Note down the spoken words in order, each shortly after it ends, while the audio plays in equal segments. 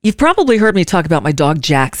You've probably heard me talk about my dog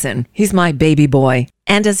Jackson. He's my baby boy.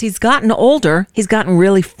 And as he's gotten older, he's gotten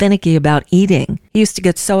really finicky about eating. He used to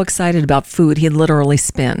get so excited about food, he'd literally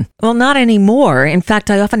spin. Well, not anymore. In fact,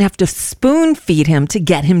 I often have to spoon feed him to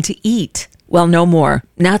get him to eat. Well, no more.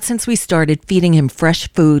 Not since we started feeding him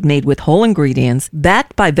fresh food made with whole ingredients,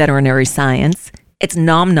 backed by veterinary science. It's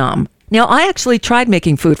Nom Nom. Now, I actually tried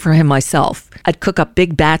making food for him myself. I'd cook up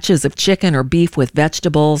big batches of chicken or beef with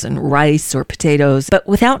vegetables and rice or potatoes, but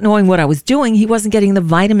without knowing what I was doing, he wasn't getting the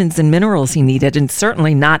vitamins and minerals he needed, and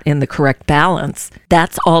certainly not in the correct balance.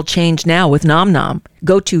 That's all changed now with Nom Nom.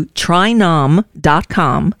 Go to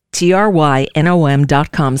trynom.com,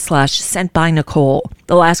 trynom.com/sentbynicole.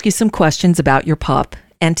 They'll ask you some questions about your pup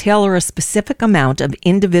and tailor a specific amount of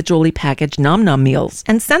individually packaged Nom Nom meals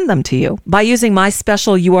and send them to you. By using my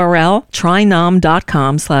special URL,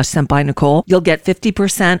 trynom.com/sentbynicole, you'll get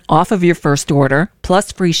 50% off of your first order,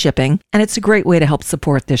 plus free shipping, and it's a great way to help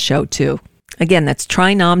support this show too. Again, that's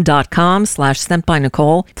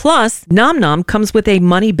trynom.com/sentbynicole. Plus, Nom Nom comes with a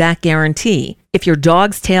money-back guarantee. If your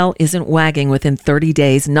dog's tail isn't wagging within 30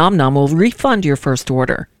 days, Nom Nom will refund your first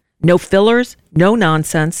order. No fillers, no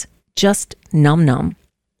nonsense, just Nom Nom.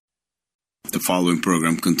 The following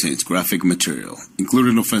program contains graphic material,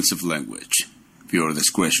 including offensive language. Viewer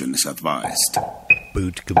discretion is advised.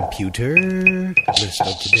 Boot computer, list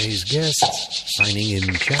of today's guests, signing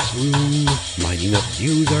in chat room, lining up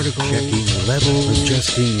news articles, checking levels,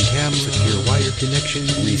 adjusting cam, secure wire connection,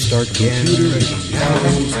 restart computer,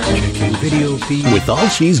 checking video feed. With all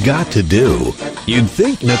she's got to do, you'd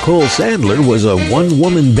think Nicole Sandler was a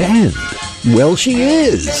one-woman band. Well, she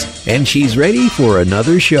is, and she's ready for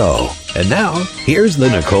another show. And now, here's the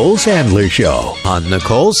Nicole Sandler Show on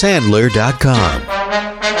NicoleSandler.com.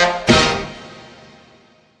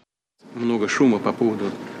 Много шума по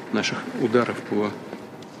поводу наших ударов по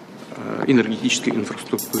энергетической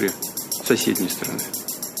инфраструктуре соседней страны.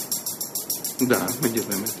 Да, мы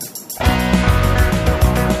делаем это.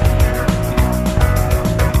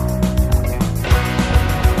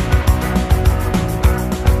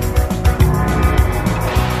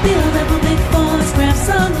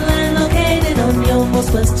 Some land located on your most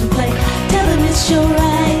western plain. Tell them it's your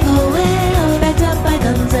right. Oh well, backed up by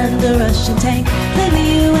guns and a Russian tank. Then the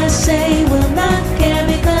USA will not care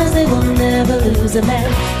because they will never lose a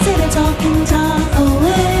man. Say they're talking talk, oh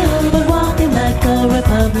well, but walking like a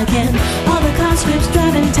Republican. All the conscripts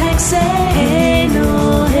driving tanks say, hey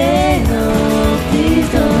no, please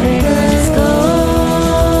don't let us go.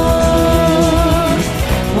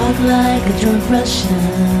 Walk like a drunk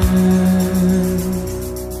Russian.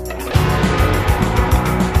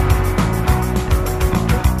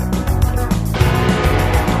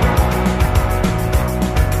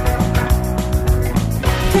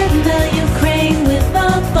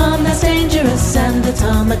 Dangerous and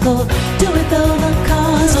atomical. Do it though the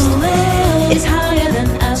cost is higher than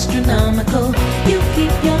astronomical. You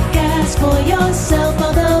keep your gas for yourself,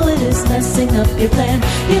 although it is messing up your plan.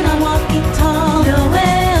 You're not walking tall, no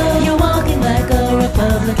well. You're walking like a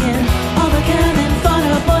Republican. All the cannon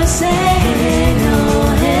fodder boys say, hey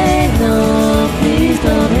no, please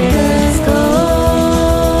don't let us go.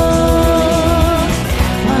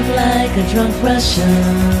 Walk like a drunk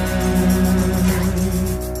Russian.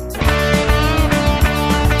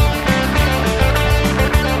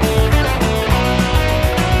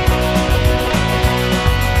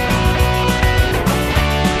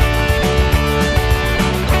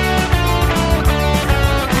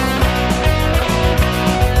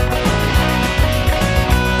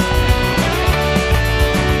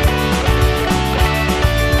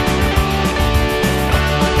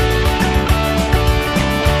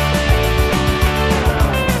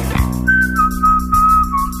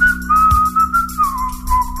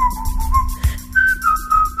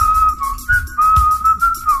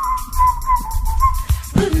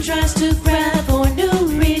 Tries to grab for new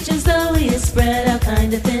regions, though he is spread out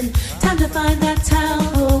kind of thin. Time to find that town,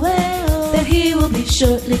 oh well, that he will be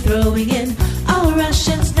shortly throwing in. Our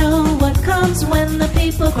Russians know what comes when the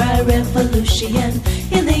people cry revolution.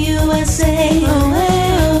 In the USA, oh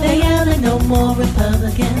well, they're yelling no more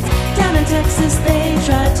Republicans. Down in Texas, they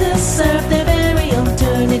try to serve their very own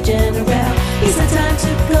attorney general. He said time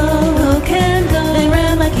to go, who can go? They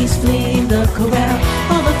ran like he's fleeing the corral.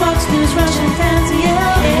 All the Fox News Russian fans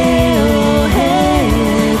yell, hey, oh, hey,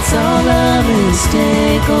 it's all a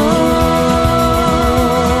mistake, oh.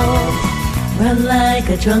 Run like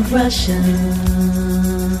a drunk Russian.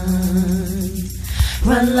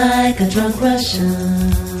 Run like a drunk Russian.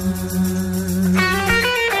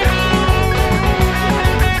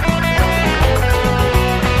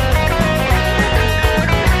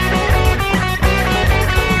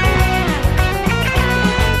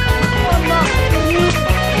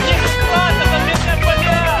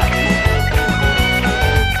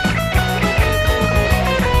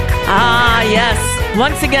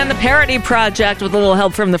 Once again, the Parody Project with a little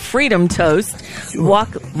help from the Freedom Toast.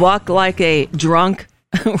 Walk like a drunk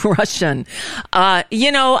Russian. And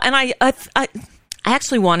I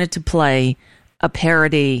actually wanted to play a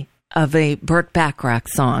parody of a Burt Bacharach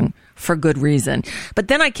song for good reason. But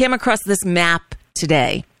then I came across this map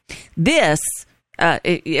today. This,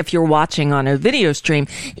 if you're watching on a video stream,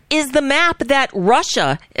 is the map that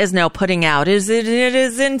Russia is now putting out. It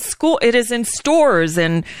is in school. It is in stores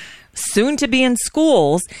and soon to be in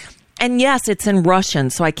schools. And yes, it's in Russian,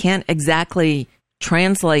 so I can't exactly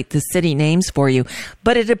translate the city names for you.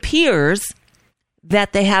 But it appears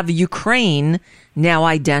that they have Ukraine now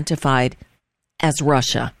identified as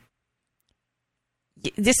Russia.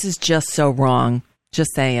 This is just so wrong.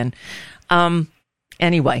 Just saying.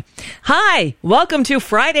 Anyway, hi, welcome to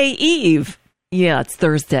Friday Eve. Yeah, it's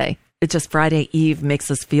Thursday. It's just Friday Eve makes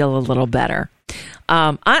us feel a little better.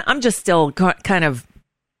 I'm just still kind of,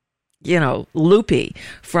 loopy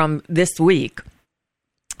from this week.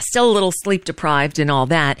 Still a little sleep deprived and all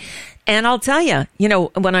that. And I'll tell you,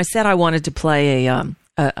 when I said I wanted to play a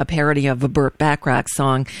parody of a Burt Bacharach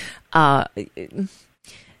song, Burt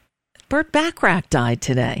Bacharach died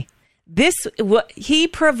today. He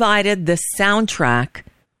provided the soundtrack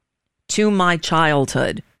to my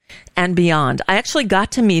childhood and beyond. I actually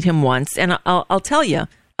got to meet him once, and I'll tell you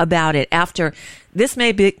about it after. This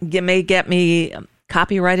may get me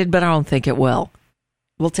copyrighted, but I don't think it will.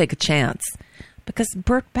 We'll take a chance because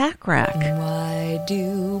Burt Bacharach. Why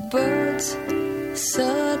do birds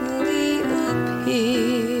suddenly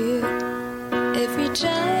appear every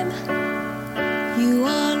time you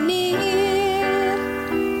are near?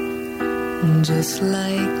 Just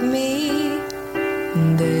like me,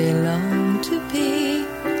 they long to be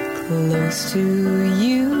close to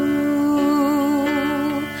you.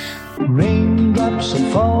 Raindrops are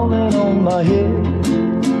falling on my head,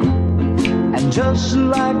 and just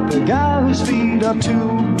like the guy whose feet are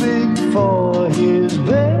too big for his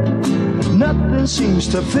bed, nothing seems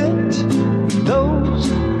to fit. Those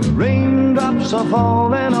raindrops are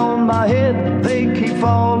falling on my head, they keep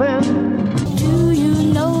falling. Do you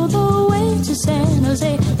know the way to San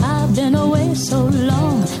Jose? I've been away so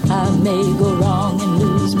long, I may go wrong and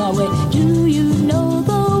lose my way. Do you know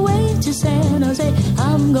the way to San Jose?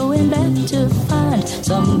 I'm going back to find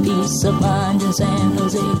some peace of mind in San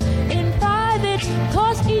Jose. In private,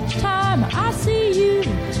 'cause each time I see you,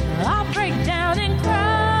 I break down and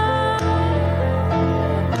cry.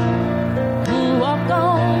 Walk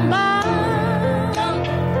on by.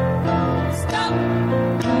 Stop.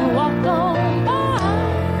 Walk on by.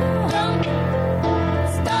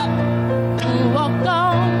 Stop. Walk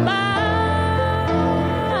on by.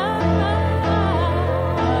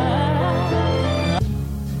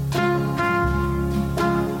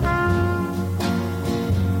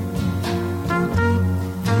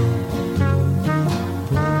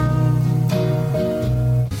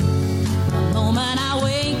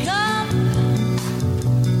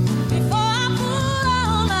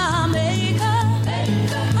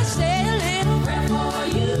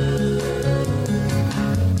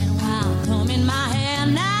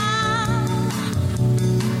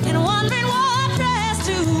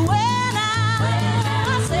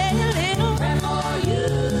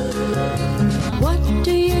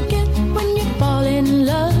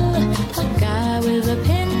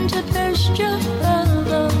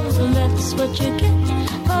 What you get,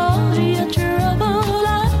 all your trouble. I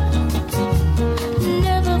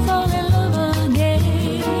never fall in love again.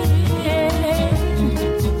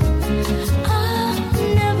 I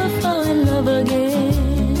never fall in love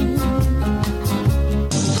again.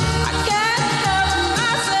 I can't help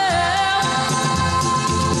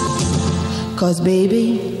myself, 'cause baby,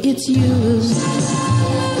 it's you.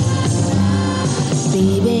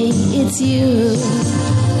 Baby, it's you.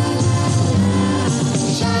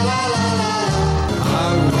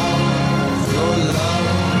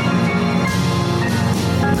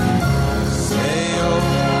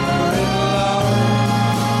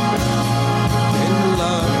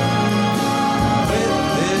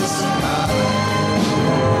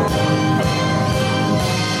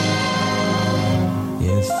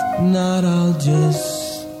 Not, I'll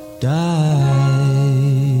just die.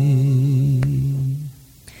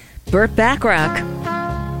 Burt Bacharach,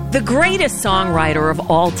 the greatest songwriter of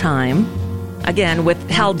all time. Again, with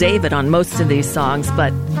Hal David on most of these songs,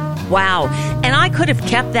 but wow. And I could have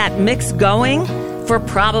kept that mix going for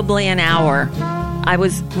probably an hour. I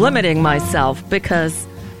was limiting myself because,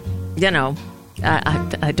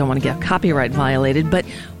 I don't want to get copyright violated, but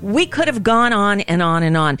we could have gone on and on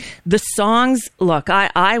and on. The songs, look,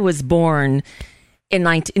 I was born in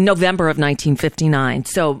November of 1959.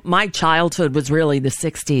 So my childhood was really the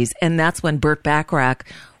 60s, and that's when Burt Bacharach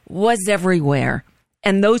was everywhere.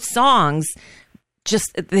 And those songs,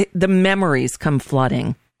 just the memories come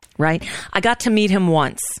flooding, right? I got to meet him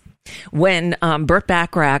once when Burt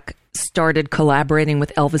Bacharach started collaborating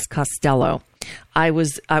with Elvis Costello. I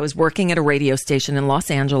was working at a radio station in Los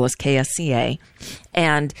Angeles, KSCA,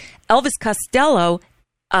 and Elvis Costello,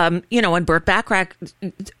 and Burt Bacharach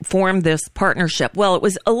formed this partnership. Well, it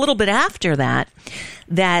was a little bit after that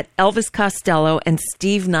Elvis Costello and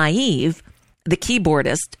Steve Naive, the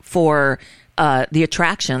keyboardist for The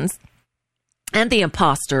Attractions and The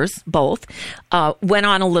Imposters, both, went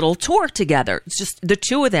on a little tour together. It's just the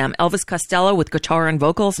two of them, Elvis Costello with guitar and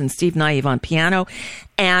vocals and Steve Naive on piano.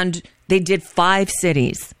 And they did 5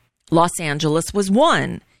 cities. Los Angeles was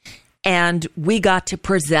one. And we got to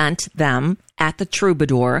present them at the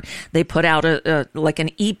Troubadour. They put out an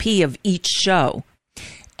EP of each show.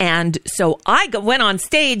 And so I went on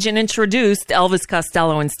stage and introduced Elvis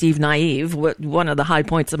Costello and Steve Naive, one of the high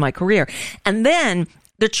points of my career. And then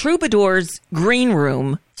the Troubadour's green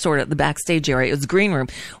room, sort of the backstage area, it was green room,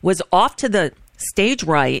 was off to the stage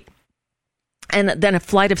right, and then a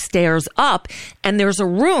flight of stairs up, and there's a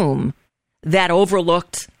room that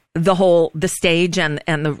overlooked the stage and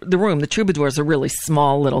the room. The Troubadour is a really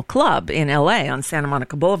small little club in LA on Santa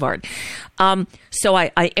Monica Boulevard. So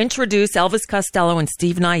I introduce Elvis Costello and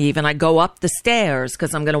Steve Naive, and I go up the stairs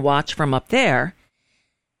because I'm going to watch from up there.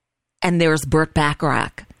 And there's Burt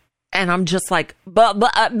Bacharach. And I'm just like,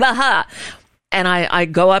 bah. And I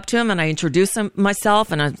go up to him and I introduce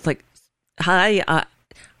myself, and I'm like, hi,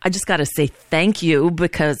 I just got to say thank you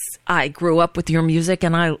because I grew up with your music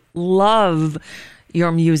and I love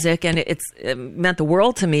your music, and it meant the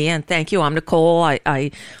world to me. And thank you. I'm Nicole.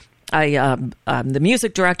 I'm the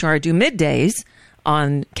music director. I do middays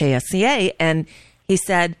on KSCA. And he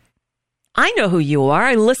said, I know who you are.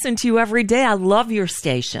 I listen to you every day. I love your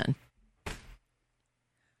station.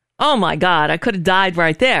 Oh my God, I could have died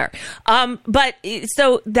right there. But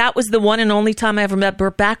so that was the one and only time I ever met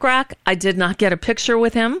Burt Bacharach. I did not get a picture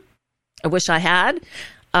with him. I wish I had.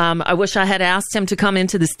 I wish I had asked him to come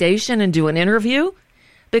into the station and do an interview,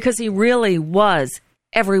 because he really was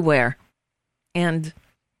everywhere. And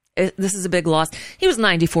this is a big loss. He was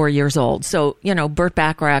 94 years old. So, Burt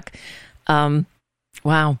Bacharach,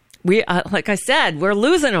 wow. We, like I said, we're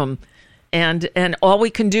losing him. And all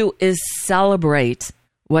we can do is celebrate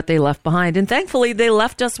what they left behind. And thankfully, they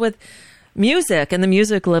left us with music, and the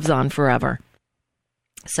music lives on forever.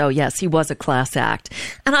 So, yes, he was a class act.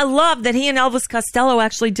 And I love that he and Elvis Costello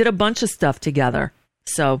actually did a bunch of stuff together.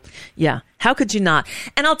 So, yeah, how could you not?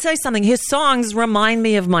 And I'll tell you something. His songs remind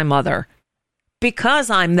me of my mother, because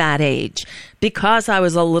I'm that age, because I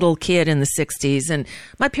was a little kid in the 60s. And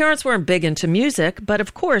my parents weren't big into music, but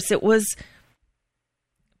of course, it was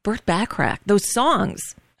Burt Bacharach, those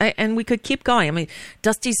songs. And we could keep going. I mean,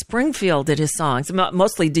 Dusty Springfield did his songs,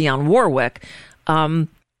 mostly Dionne Warwick.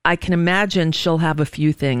 I can imagine she'll have a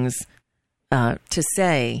few things to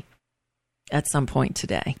say at some point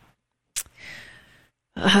today.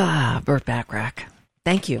 Burt Bacharach.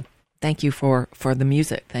 Thank you. Thank you for the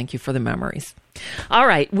music. Thank you for the memories. All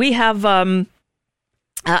right. We have a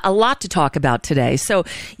lot to talk about today. So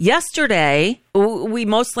yesterday, we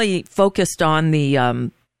mostly focused on the... a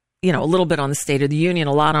little bit on the State of the Union,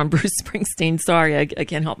 a lot on Bruce Springsteen. Sorry, I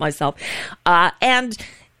can't help myself. And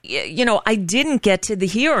I didn't get to the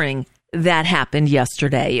hearing that happened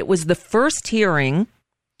yesterday. It was the first hearing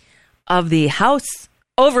of the House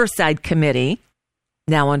Oversight Committee,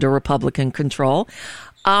 now under Republican control.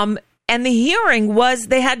 And the hearing was,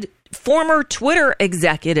 they had former Twitter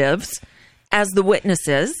executives as the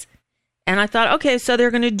witnesses. And I thought, okay, so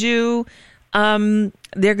they're going to do...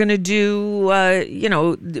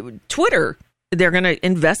 Twitter. They're going to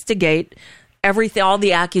investigate everything, all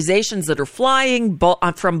the accusations that are flying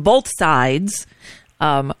from both sides.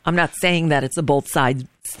 I'm not saying that it's a both sides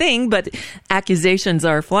thing, but accusations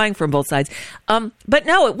are flying from both sides. But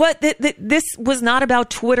no, this was not about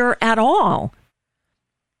Twitter at all.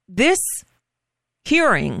 This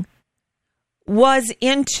hearing was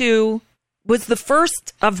the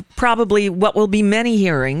first of probably what will be many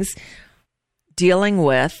hearings dealing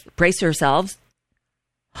with, brace yourselves,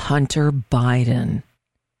 Hunter Biden.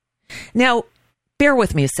 Now, bear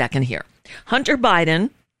with me a second here. Hunter Biden,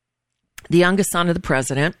 the youngest son of the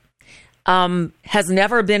president, has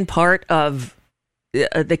never been part of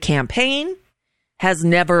the campaign, has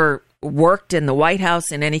never worked in the White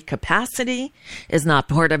House in any capacity, is not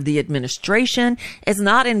part of the administration, is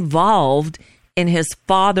not involved in his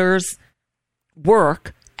father's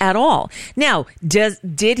work at all. Now,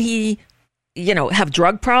 did he have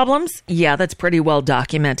drug problems? Yeah, that's pretty well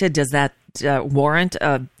documented. Does that warrant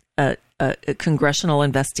a congressional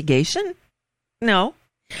investigation? No.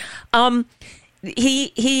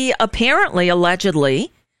 He apparently,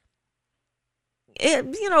 allegedly,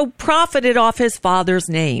 profited off his father's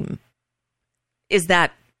name. Is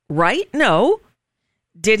that right? No.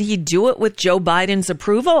 Did he do it with Joe Biden's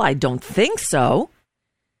approval? I don't think so.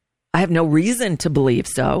 I have no reason to believe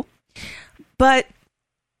so. But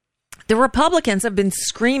the Republicans have been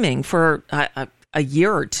screaming for a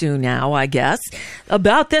year or two now, I guess,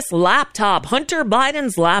 about this laptop, Hunter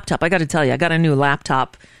Biden's laptop. I got to tell you, I got a new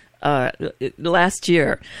laptop last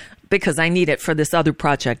year because I need it for this other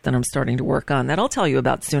project that I'm starting to work on that I'll tell you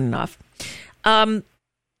about soon enough.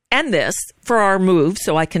 And this for our move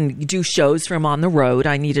so I can do shows from on the road.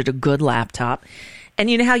 I needed a good laptop. And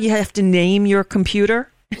you know how you have to name your computer?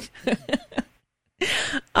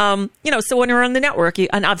 So when you're on the network,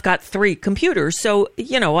 and I've got 3 computers, so,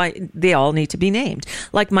 they all need to be named.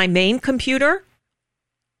 Like my main computer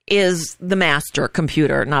is the master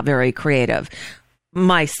computer, not very creative.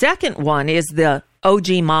 My second one is the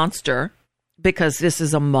OG monster, because this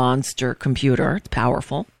is a monster computer. It's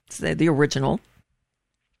powerful. It's the original.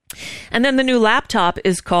 And then the new laptop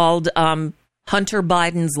is called Hunter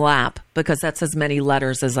Biden's lap, because that's as many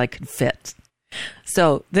letters as I could fit.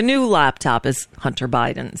 So the new laptop is Hunter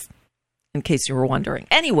Biden's, in case you were wondering.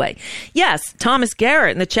 Anyway, yes, Thomas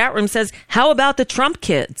Garrett in the chat room says, how about the Trump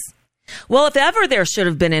kids? Well, if ever there should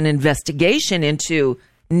have been an investigation into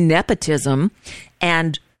nepotism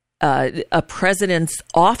and a president's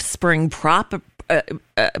offspring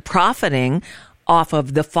profiting off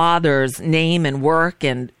of the father's name and work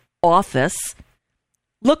and office,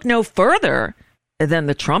 look no further than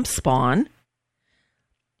the Trump spawn.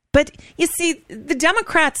 But you see, the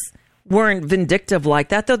Democrats weren't vindictive like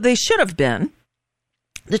that, though they should have been.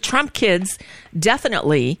 The Trump kids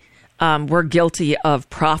definitely were guilty of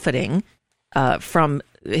profiting from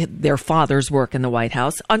their father's work in the White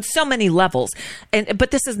House on so many levels.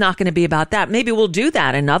 But this is not going to be about that. Maybe we'll do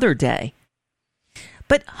that another day.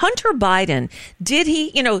 But Hunter Biden, did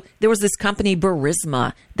he, there was this company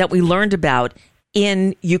Burisma that we learned about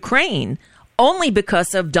in Ukraine only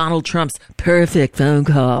because of Donald Trump's perfect phone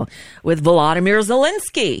call with Volodymyr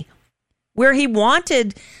Zelensky, where he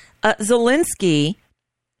wanted Zelensky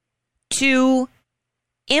to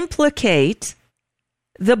implicate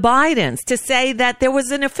the Bidens, to say that there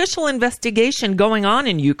was an official investigation going on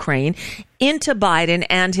in Ukraine into Biden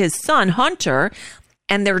and his son, Hunter,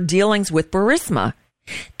 and their dealings with Burisma.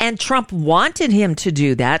 And Trump wanted him to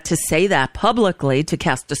do that, to say that publicly, to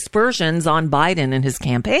cast aspersions on Biden and his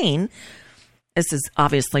campaign. This is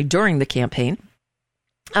obviously during the campaign,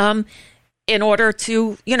 in order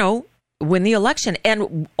to, win the election.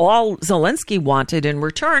 And all Zelensky wanted in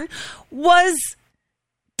return was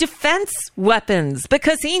defense weapons,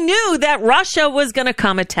 because he knew that Russia was going to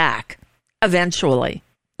come attack eventually.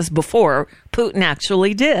 This was before Putin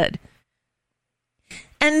actually did.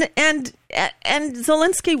 And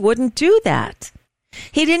Zelensky wouldn't do that.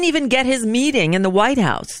 He didn't even get his meeting in the White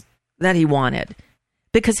House that he wanted,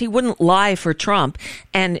 because he wouldn't lie for Trump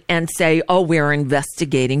and say, oh, we're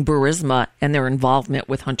investigating Burisma and their involvement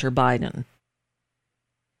with Hunter Biden.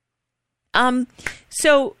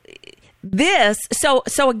 So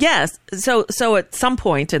at some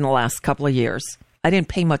point in the last couple of years, I didn't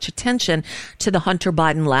pay much attention to the Hunter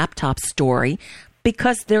Biden laptop story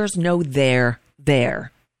because there's no there.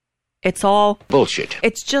 It's all bullshit.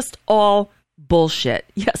 It's just all bullshit.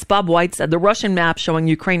 Yes, Bob White said the Russian map showing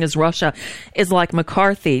Ukraine as Russia is like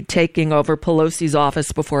McCarthy taking over Pelosi's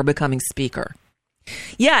office before becoming speaker.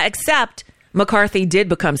 Yeah, except McCarthy did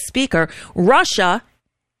become speaker. Russia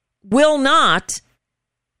will not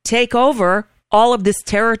take over all of this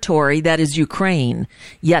territory that is Ukraine,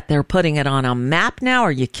 yet they're putting it on a map now.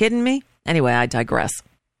 Are you kidding me? Anyway, I digress.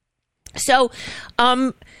 So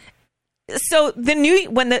when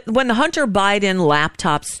the Hunter Biden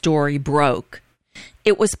laptop story broke,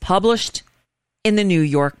 it was published in the New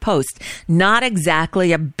York Post. Not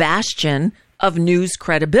exactly a bastion of news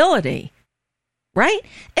credibility, right?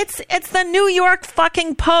 It's the New York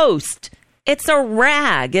fucking Post. It's a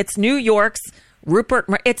rag. It's New York's Rupert.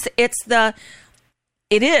 It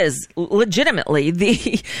is legitimately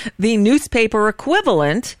the newspaper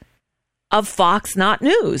equivalent of Fox Not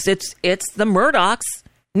News. It's the Murdoch's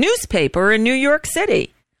newspaper in New York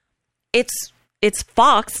City. It's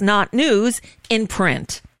Fox Not News in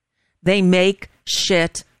print. They make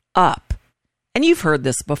shit up. And you've heard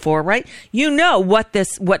this before, right? You know what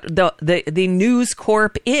the News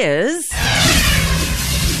Corp is.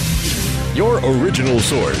 Your original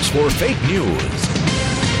source for fake news.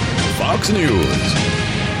 Fox News.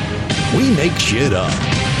 We make shit up.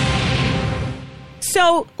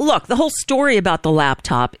 So, look, the whole story about the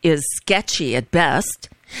laptop is sketchy at best.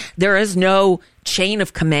 There is no chain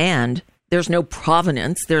of command. There's no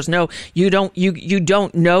provenance. There's no, you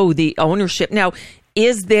don't know the ownership. Now,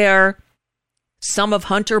 is there some of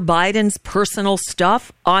Hunter Biden's personal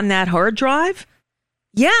stuff on that hard drive?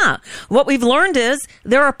 Yeah. What we've learned is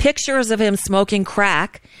there are pictures of him smoking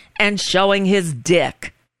crack and showing his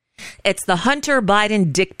dick. It's the Hunter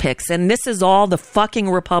Biden dick pics, and this is all the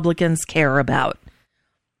fucking Republicans care about.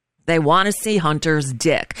 They want to see Hunter's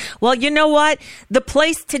dick. Well, you know what? The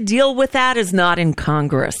place to deal with that is not in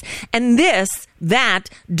Congress. And that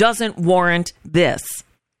doesn't warrant this.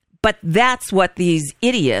 But that's what these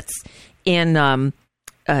idiots in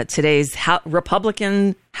today's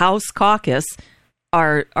Republican House caucus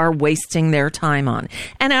are wasting their time on.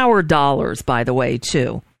 And our dollars, by the way,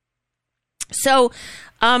 too. So,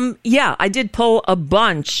 I did pull a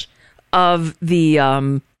bunch of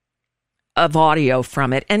the of audio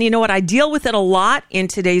from it. And you know what? I deal with it a lot in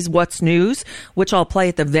today's What's News, which I'll play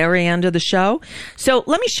at the very end of the show. So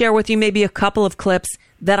let me share with you maybe a couple of clips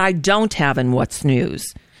that I don't have in What's News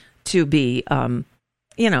to be,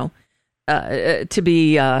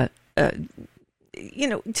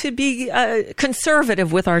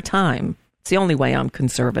 conservative with our time. It's the only way I'm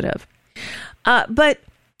conservative. But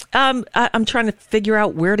I'm trying to figure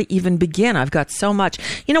out where to even begin. I've got so much.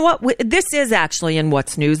 You know what? This is actually in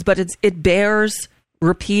What's News, but it bears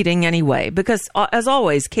repeating anyway, because as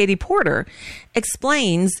always, Katie Porter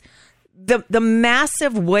explains the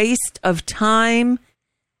massive waste of time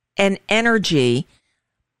and energy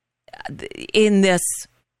in this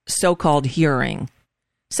so-called hearing.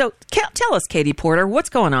 So tell us, Katie Porter, what's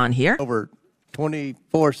going on here? Over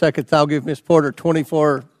 24 seconds. I'll give Ms. Porter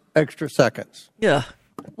 24 extra seconds. Yeah.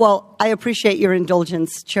 Well, I appreciate your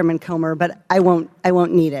indulgence, Chairman Comer, but I won't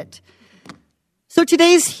need it. So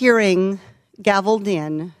today's hearing gavelled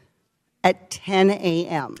in at 10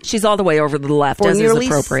 a.m. She's all the way over to the left, as is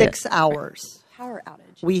appropriate. For nearly 6 hours. Power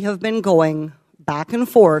outage. We have been going back and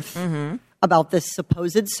forth about this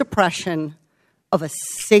supposed suppression of a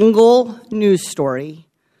single news story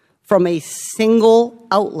from a single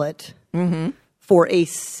outlet for a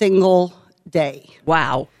single day.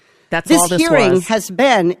 Wow. That's this all this hearing was. has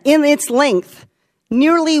been, in its length,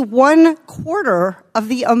 nearly 1/4 of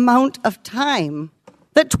the amount of time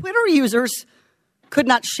that Twitter users could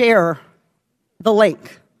not share the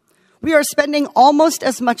link. We are spending almost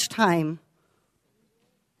as much time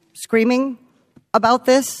screaming about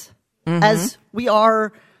this as we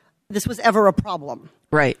are, this was ever a problem.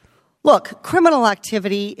 Right. Look, criminal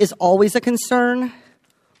activity is always a concern,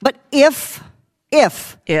 but if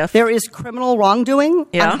there is criminal wrongdoing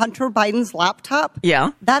on Hunter Biden's laptop,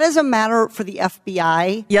 that is a matter for the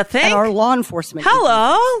FBI and our law enforcement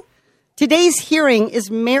agencies. Today's hearing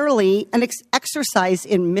is merely an exercise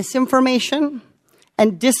in misinformation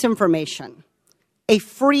and disinformation, a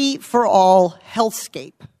free-for-all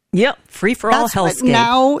hellscape. Yep, free-for-all hellscape. That's what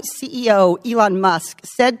now CEO Elon Musk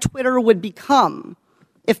said Twitter would become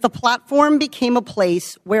if the platform became a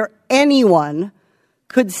place where anyone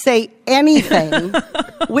could say anything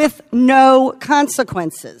with no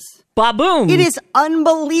consequences. Ba-boom. It is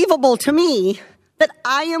unbelievable to me that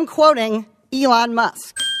I am quoting Elon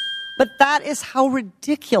Musk. But that is how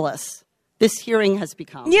ridiculous this hearing has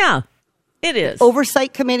become. Yeah, it is.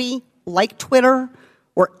 Oversight committee, like Twitter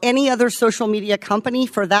or any other social media company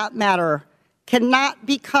for that matter, cannot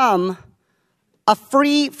become a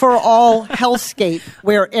free-for-all hellscape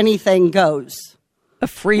where anything goes. A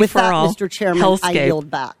free-for-all With that, Mr. Chairman, hellscape. I yield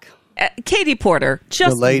back. Katie Porter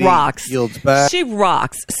just the lady rocks. Yields back. She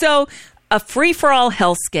rocks. So a free-for-all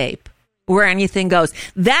hellscape where anything goes.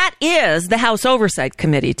 That is the House Oversight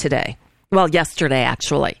Committee today. Well, yesterday,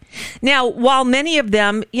 actually. Now, while many of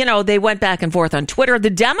them, they went back and forth on Twitter, the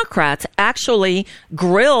Democrats actually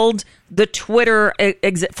grilled the Twitter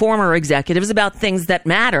former executives about things that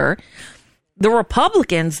matter. The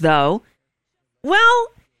Republicans, though, well,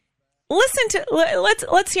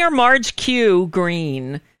 let's hear Marge Q.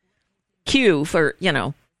 Green. Q for,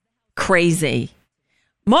 crazy.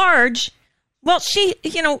 Marge, well, she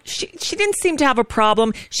didn't seem to have a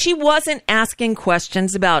problem. She wasn't asking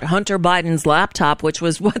questions about Hunter Biden's laptop, which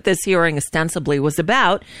was what this hearing ostensibly was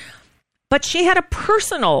about. But she had a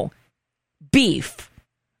personal beef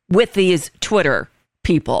with these Twitter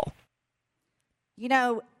people.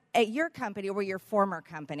 At your company or your former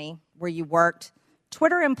company where you worked,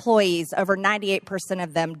 Twitter employees, over 98%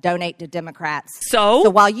 of them donate to Democrats. So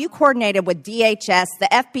while you coordinated with DHS, the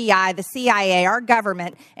FBI, the CIA, our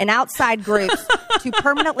government, and outside groups to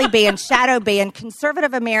permanently ban, shadow ban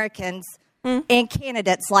conservative Americans and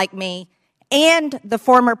candidates like me and the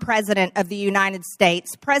former president of the United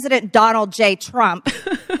States, President Donald J. Trump,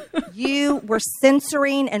 you were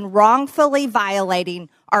censoring and wrongfully violating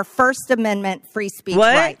our First Amendment free speech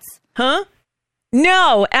rights. Huh?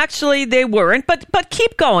 No, actually they weren't. But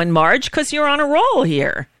keep going, Marge, because you're on a roll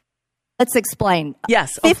here. Let's explain.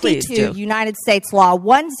 Yes, 52 United States Law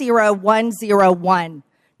 10101.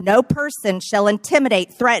 No person shall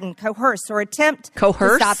intimidate, threaten, coerce, or attempt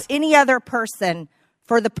to stop any other person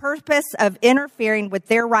for the purpose of interfering with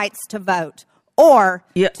their rights to vote or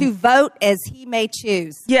to vote as he may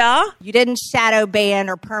choose. Yeah. You didn't shadow ban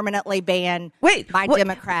or permanently ban my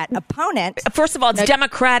Democrat opponent. First of all, it's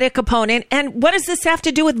Democratic opponent. And what does this have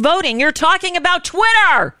to do with voting? You're talking about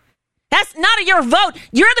Twitter. That's not your vote.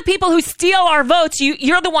 You're the people who steal our votes.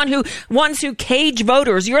 You're the ones who cage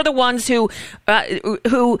voters. You're the ones who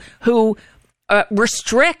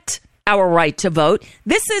restrict our right to vote.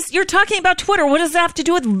 You're talking about Twitter. What does that have to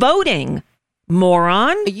do with voting,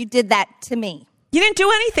 moron? You did that to me. You didn't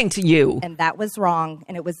do anything to you. And that was wrong,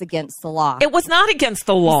 and it was against the law. It was not against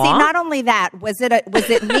the law. See, not only that, was it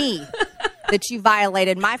me that you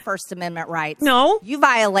violated my First Amendment rights? No. You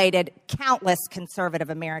violated countless conservative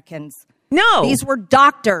Americans. No. These were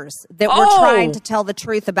doctors that were trying to tell the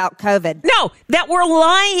truth about COVID. No, that were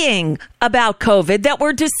lying about COVID, that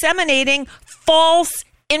were disseminating false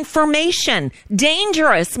information,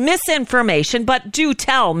 dangerous misinformation, but do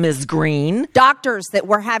tell, Ms. Green. Doctors that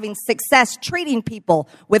were having success treating people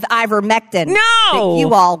with ivermectin. No! That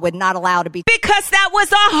you all would not allow to be. Because that was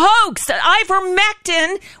a hoax.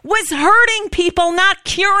 Ivermectin was hurting people, not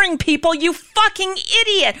curing people, you fucking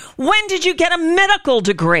idiot. When did you get a medical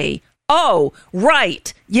degree? Oh,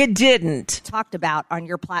 right, you didn't. Talked about on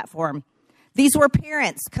your platform. These were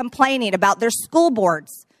parents complaining about their school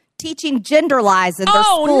boards teaching gender lies in their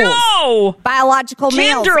schools. Oh, no! Biological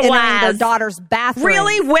males entering their daughter's bathroom.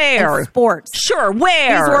 Really? Where? Sports. Sure,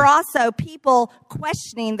 where? These were also people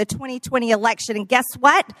questioning the 2020 election. And guess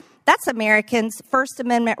what? That's Americans' First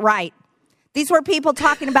Amendment right. These were people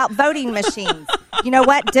talking about voting machines. You know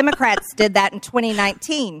what? Democrats did that in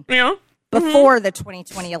 2019. Yeah. Before the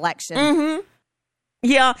 2020 election. Mm-hmm.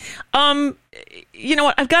 Yeah. You know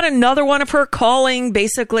what? I've got another one of her calling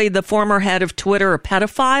basically the former head of Twitter a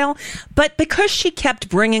pedophile. But because she kept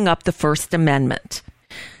bringing up the First Amendment,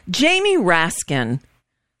 Jamie Raskin,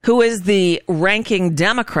 who is the ranking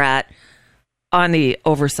Democrat on the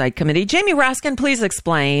Oversight Committee, Jamie Raskin, please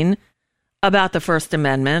explain about the First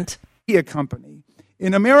Amendment. Media company.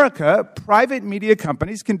 In America, private media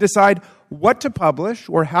companies can decide what to publish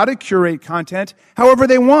or how to curate content however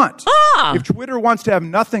they want. If Twitter wants to have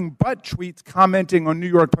nothing but tweets commenting on New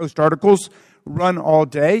York Post articles run all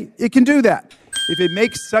day, it can do that. If it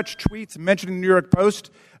makes such tweets mentioning New York Post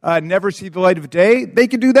never see the light of day, they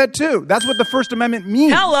can do that too. That's what the First Amendment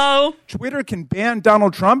means. Hello. Twitter can ban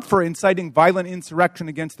Donald Trump for inciting violent insurrection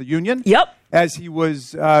against the Union. Yep. As he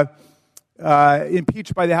was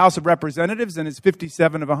impeached by the House of Representatives, and his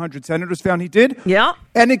 57 of 100 senators found he did. Yeah.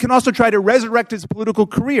 And it can also try to resurrect his political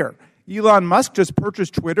career. Elon Musk just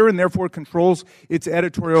purchased Twitter and therefore controls its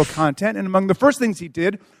editorial content. And among the first things he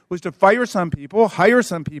did was to fire some people, hire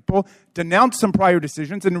some people, denounce some prior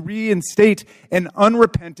decisions, and reinstate an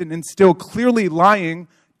unrepentant and still clearly lying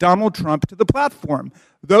Donald Trump to the platform.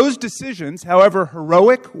 Those decisions, however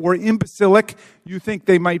heroic or imbecilic you think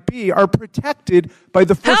they might be, are protected by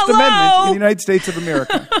the First Amendment in the United States of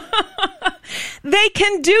America. They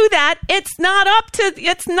can do that. It's not up to,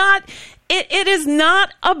 it's not, it is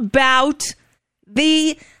not about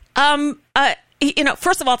the,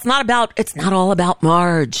 first of all, it's not all about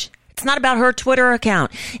Marge. It's not about her Twitter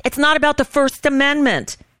account. It's not about the First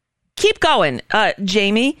Amendment. Keep going,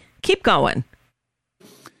 Jamie. Keep going.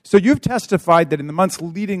 So you've testified that in the months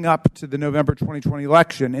leading up to the November 2020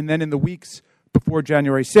 election, and then in the weeks before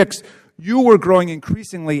January 6th, you were growing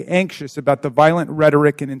increasingly anxious about the violent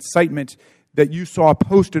rhetoric and incitement that you saw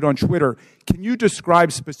posted on Twitter. Can you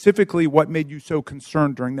describe specifically what made you so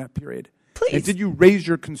concerned during that period? Please. And did you raise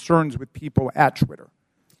your concerns with people at Twitter?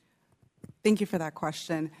 Thank you for that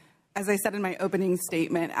question. As I said in my opening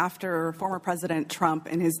statement, after former President Trump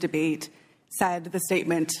in his debate said the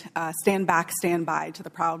statement, stand back, stand by to the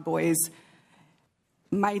Proud Boys,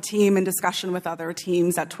 my team, in discussion with other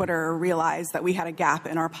teams at Twitter, realized that we had a gap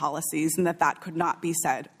in our policies and that could not be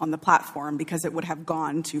said on the platform because it would have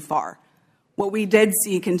gone too far. What we did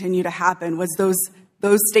see continue to happen was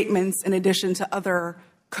those statements, in addition to other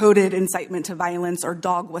coded incitement to violence or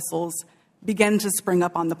dog whistles began to spring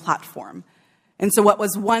up on the platform. And so what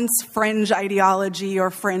was once fringe ideology or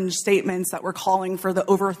fringe statements that were calling for the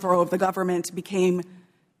overthrow of the government became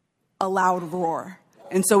a loud roar.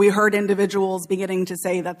 And so we heard individuals beginning to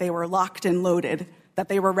say that they were locked and loaded, that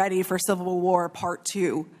they were ready for Civil War Part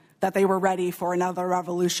 2, that they were ready for another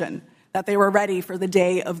revolution, that they were ready for the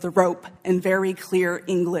day of the rope in very clear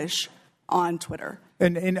English on Twitter.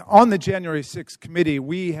 And on the January 6th committee,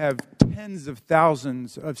 we have tens of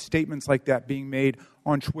thousands of statements like that being made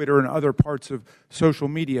on Twitter and other parts of social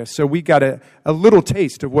media. So we got a little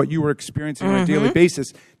taste of what you were experiencing on a daily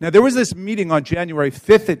basis. Now, there was this meeting on January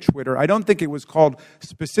 5th at Twitter. I don't think it was called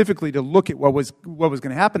specifically to look at what was going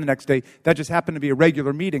to happen the next day. That just happened to be a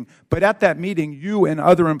regular meeting. But at that meeting, you and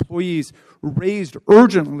other employees raised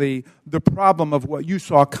urgently the problem of what you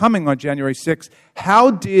saw coming on January 6th. How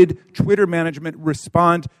did Twitter management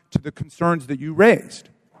respond to the concerns that you raised?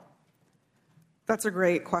 That's a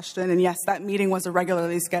great question. And yes, that meeting was a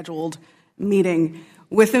regularly scheduled meeting.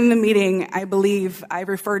 Within the meeting, I believe I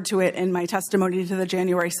referred to it in my testimony to the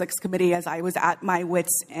January 6th committee as I was at my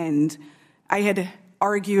wit's end. I had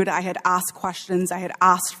argued, I had asked questions, I had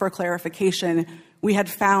asked for clarification. We had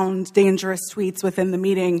found dangerous tweets within the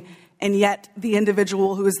meeting, and yet the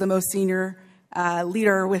individual who was the most senior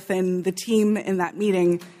leader within the team in that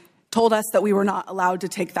meeting told us that we were not allowed to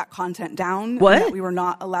take that content down. What? And that we were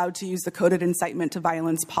not allowed to use the coded incitement to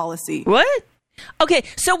violence policy. What? Okay,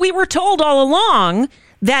 so we were told all along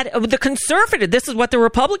that the conservative, this is what the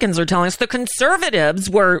Republicans are telling us, the conservatives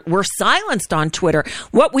were silenced on Twitter.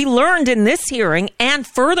 What we learned in this hearing, and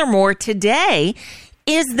furthermore today,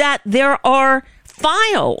 is that there are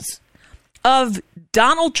files of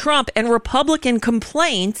Donald Trump and Republican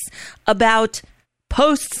complaints about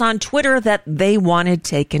posts on Twitter that they wanted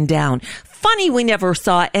taken down. Funny, we never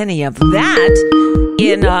saw any of that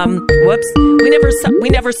in we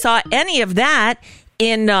never saw any of that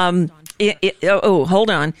in hold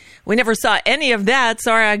on. We never saw any of that.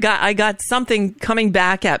 Sorry, I got something coming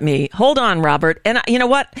back at me. Hold on, Robert. And you know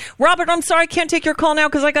what? Robert, I'm sorry I can't take your call now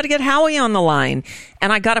because I got to get Howie on the line.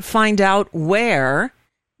 And I got to find out where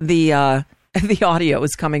the audio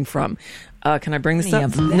is coming from. Can I bring this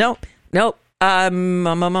up? Nope.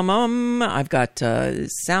 I've got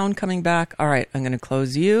sound coming back. All right, I'm going to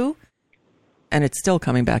close you. And it's still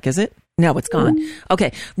coming back, is it? No, it's gone.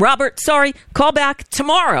 Okay, Robert, sorry, call back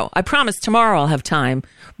tomorrow. I promise tomorrow I'll have time.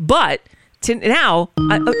 But no,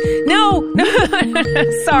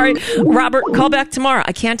 sorry, Robert, call back tomorrow.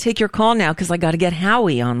 I can't take your call now because I got to get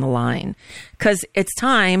Howie on the line because it's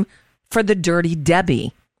time for the Dirty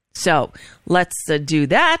Debbie. So let's do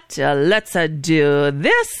that. Let's do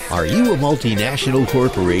this. Are you a multinational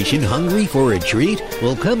corporation hungry for a treat?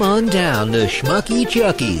 Well, come on down to Schmucky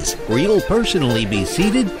Chucky's, where you'll personally be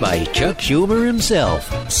seated by Chuck Schumer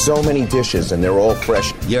himself. So many dishes, and they're all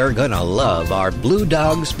fresh. You're gonna love our Blue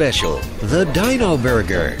Dog Special, the Dino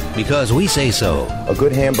Burger, because we say so. A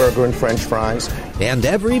good hamburger and French fries. And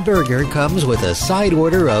every burger comes with a side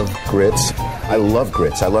order of grits. I love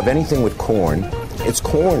grits. I love anything with corn. It's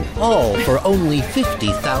corn. All for only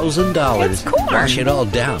 $50,000. It's corn. Wash it all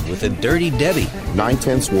down with a Dirty Debbie.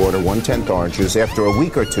 9/10 water, 1/10 orange juice. After a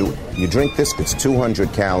week or two, you drink this, it's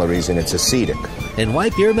 200 calories and it's acidic. And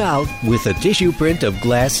wipe your mouth with a tissue print of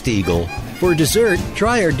Glass-Steagall. For dessert,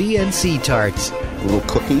 try our DNC tarts. Little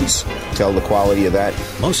cookies. Tell the quality of that.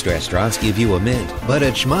 Most restaurants give you a mint, but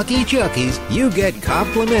at Schmucky Chucky's, you get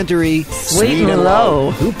complimentary Sweet and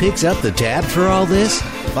Low. Who picks up the tab for all this?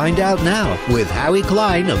 Find out now with Howie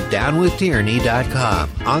Klein of DownWithTyranny.com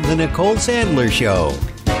on the Nicole Sandler Show.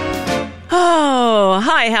 Oh,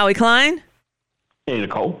 hi, Howie Klein. Hey,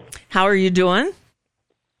 Nicole. How are you doing?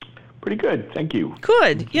 Pretty good, thank you.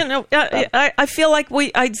 Good. You know, I feel like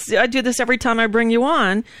I do this every time I bring you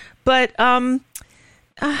on, but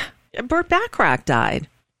Burt Bacharach died.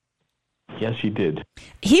 Yes, he did.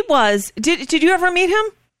 He was. Did you ever meet him?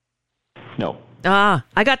 No.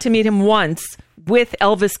 I got to meet him once with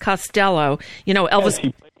Elvis Costello. You know, Elvis.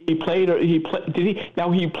 Yes, he played. Did he? Now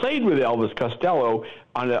he played with Elvis Costello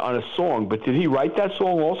on a song, but did he write that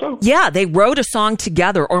song also? Yeah, they wrote a song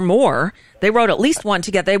together or more. They wrote at least one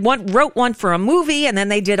together. They wrote one for a movie, and then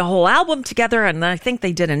they did a whole album together, and I think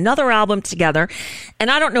they did another album together.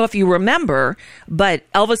 And I don't know if you remember, but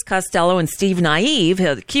Elvis Costello and Steve Naive,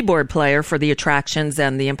 the keyboard player for the Attractions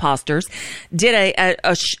and the Imposters, did a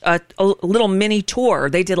little mini tour.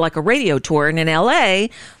 They did like a radio tour, and in L.A.,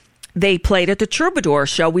 they played at the Troubadour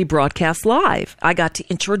show we broadcast live. I got to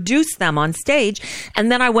introduce them on stage, and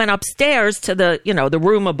then I went upstairs to the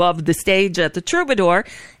room above the stage at the Troubadour,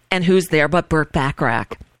 and who's there but Burt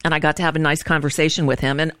Bacharach? And I got to have a nice conversation with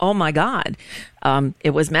him. And oh, my God,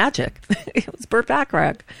 it was magic. It was Burt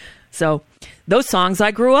Bacharach. So those songs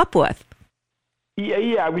I grew up with.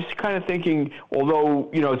 Yeah. I was kind of thinking, although,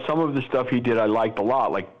 some of the stuff he did I liked a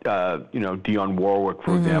lot, like, Dionne Warwick,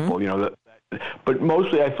 for example, but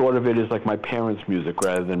mostly I thought of it as like my parents' music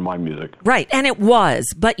rather than my music. Right. And it was.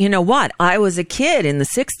 But you know what? I was a kid in the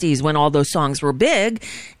 60s when all those songs were big,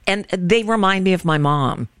 and they remind me of my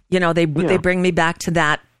mom. They bring me back to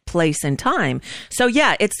that place and time. So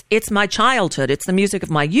yeah, it's my childhood. It's the music of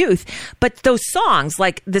my youth. But those songs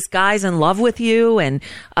like This Guy's in Love with You and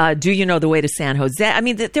Do You Know the Way to San Jose? I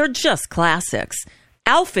mean, they're just classics.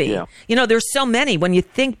 Alfie, there's so many. When you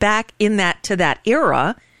think back to that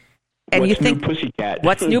era, and What's New Pussycat?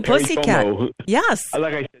 What's New Pussycat? Yes.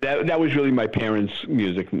 Like I said, that was really my parents'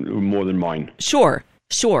 music more than mine. Sure.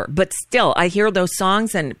 But still, I hear those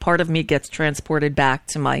songs and part of me gets transported back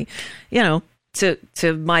to my, to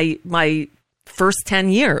my first 10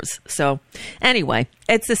 years. So anyway,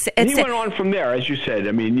 he went on from there, as you said.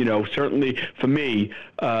 I mean, certainly for me,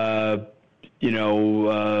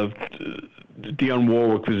 Dionne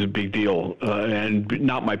Warwick was a big deal, and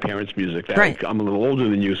not my parents' music. Right. I'm a little older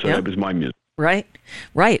than you, so that was my music. Right.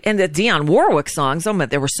 And the Dionne Warwick songs,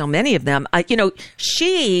 there were so many of them.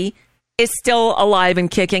 She is still alive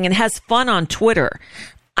and kicking and has fun on Twitter.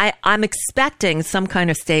 I'm expecting some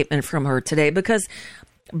kind of statement from her today because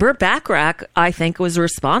Burt Bacharach, I think, was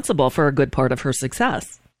responsible for a good part of her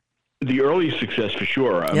success. The early success, for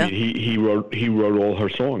sure. I mean, he wrote all her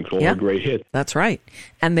songs, all her great hits. That's right.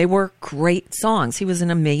 And they were great songs. He was an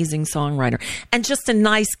amazing songwriter and just a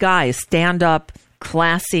nice guy, a stand-up,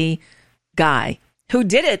 classy guy who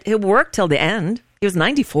did it, who worked till the end. He was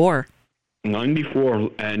 94. 94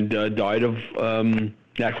 and died of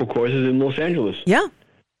natural causes in Los Angeles. Yeah.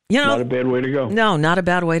 Not a bad way to go. No, not a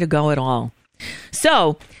bad way to go at all.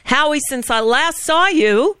 So, Howie, since I last saw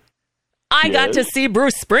you, I got to see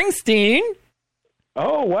Bruce Springsteen.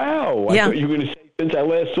 Oh, wow. I thought you were going to say, since I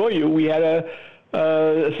last saw you, we had a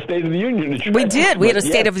State of the Union address. We did. We had a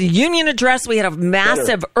State of the Union address. We had a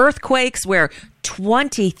massive earthquakes where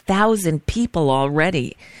 20,000 people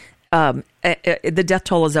already. The death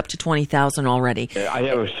toll is up to 20,000 already. I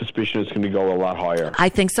have a suspicion it's going to go a lot higher. I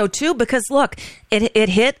think so, too, because, look, it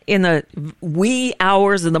hit in the wee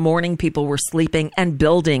hours of the morning. People were sleeping and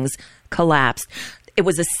buildings collapsed. It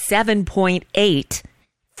was a 7.8,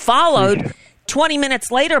 followed 20 minutes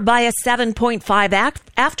later by a 7.5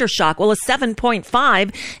 aftershock. Well, a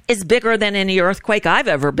 7.5 is bigger than any earthquake I've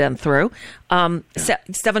ever been through.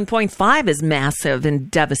 7.5 is massive and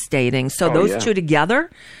devastating. So those two together,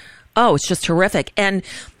 it's just horrific. And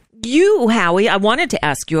you, Howie, I wanted to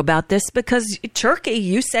ask you about this because Turkey,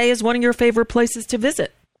 you say, is one of your favorite places to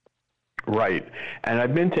visit. Right. And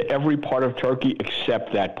I've been to every part of Turkey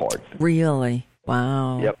except that part. Really?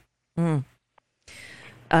 Wow. Yep.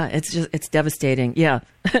 It's devastating. Yeah.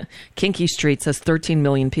 Kinky Street says 13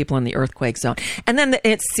 million people in the earthquake zone. And then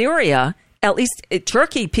it's Syria, at least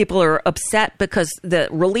Turkey, people are upset because the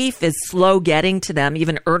relief is slow getting to them.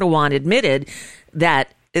 Even Erdogan admitted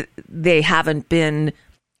that they haven't been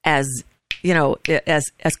as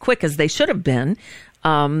quick as they should have been.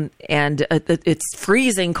 And it's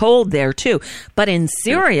freezing cold there too. But in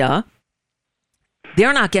Syria,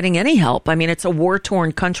 they're not getting any help. I mean, it's a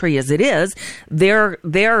war-torn country as it is. Their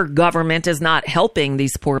government is not helping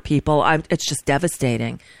these poor people. It's just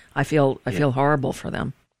devastating. I feel horrible for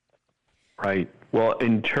them. Right. Well,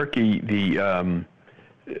 in Turkey,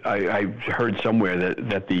 I heard somewhere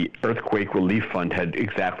that the earthquake relief fund had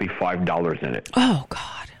exactly $5 in it. Oh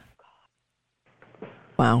God!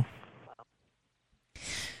 Wow.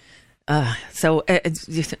 So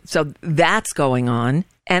that's going on.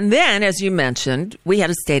 And then, as you mentioned, we had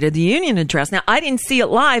a State of the Union address. Now, I didn't see it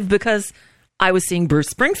live because I was seeing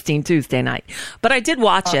Bruce Springsteen Tuesday night. But I did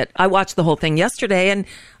watch it. I watched the whole thing yesterday. And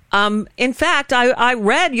in fact, I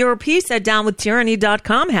read your piece at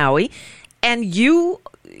downwithtyranny.com, Howie, and you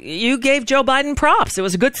gave Joe Biden props. It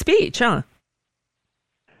was a good speech, huh?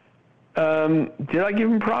 Did I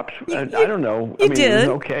give him props? I don't know. You did. It was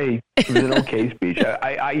okay. It was an okay speech.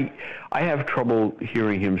 I have trouble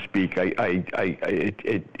hearing him speak.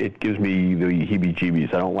 It gives me the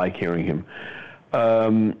heebie-jeebies. I don't like hearing him.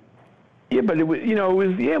 But it was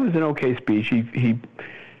an okay speech.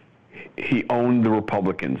 He owned the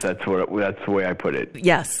Republicans. That's the way I put it.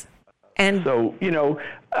 Yes. And so,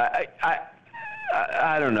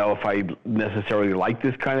 I don't know if I necessarily like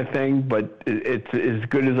this kind of thing, but it's as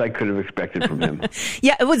good as I could have expected from him.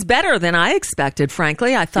 Yeah, it was better than I expected,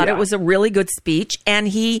 frankly. I thought it was a really good speech, and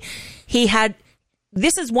he had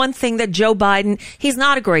this is one thing that Joe Biden, he's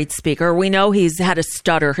not a great speaker. We know he's had a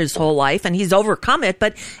stutter his whole life and he's overcome it,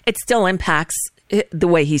 but it still impacts the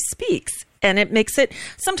way he speaks. And it makes it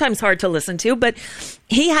sometimes hard to listen to. But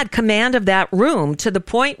he had command of that room to the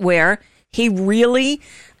point where he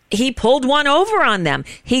pulled one over on them.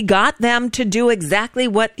 He got them to do exactly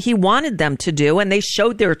what he wanted them to do, and they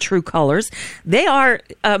showed their true colors. They are,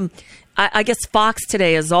 I guess Fox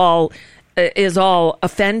today is all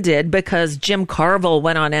offended because Jim Carville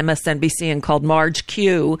went on MSNBC and called Marge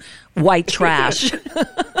Q white trash.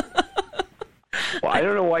 Well, I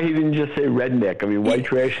don't know why he didn't just say redneck. I mean, white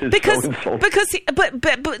trash is so insulting. Because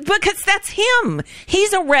that's him.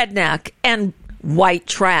 He's a redneck and white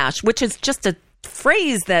trash, which is just a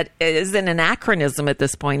phrase that is an anachronism at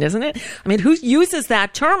this point, isn't it? I mean, who uses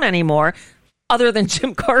that term anymore other than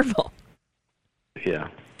Jim Carville? Yeah.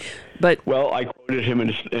 But well, I quoted him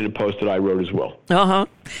in a post that I wrote as well. Saying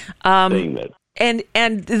that. And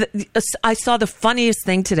I saw the funniest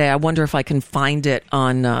thing today. I wonder if I can find it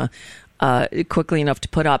on quickly enough to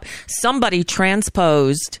put up. Somebody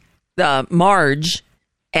transposed Marge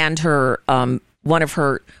and her one of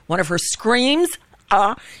her screams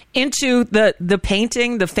into the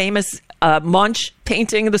painting, the famous Munch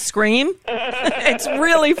painting of the Scream. It's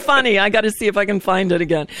really funny. I got to see if I can find it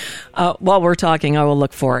again. While we're talking, I will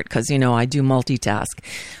look for it because, I do multitask.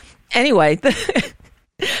 Anyway,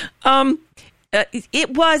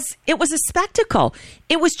 it was a spectacle.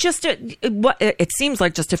 It was just it seems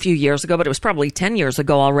like just a few years ago, but it was probably 10 years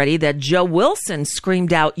ago already that Joe Wilson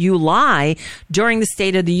screamed out, "You lie," during the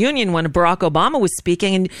State of the Union when Barack Obama was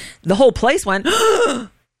speaking, and the whole place went,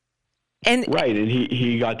 and right, and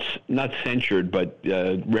he got not censured, but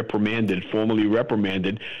reprimanded, formally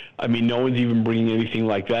reprimanded. I mean, no one's even bringing anything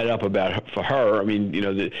like that up about her, for her. I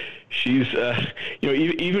mean, she's,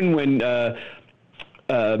 even when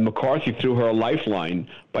McCarthy threw her a lifeline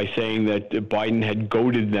by saying that Biden had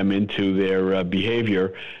goaded them into their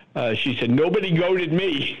behavior, she said, "Nobody goaded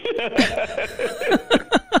me."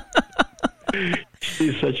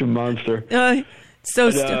 She's such a monster.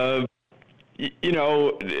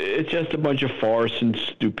 It's just a bunch of farce and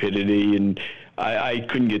stupidity, and I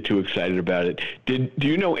couldn't get too excited about it. Do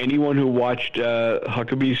you know anyone who watched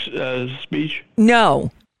Huckabee's speech?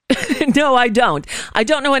 No. No, I don't. I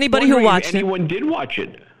don't know anybody who watched it. Anyone did watch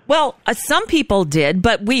it? Well, some people did,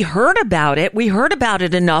 but we heard about it. We heard about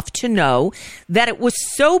it enough to know that it was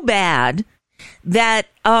so bad that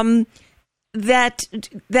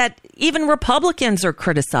that even Republicans are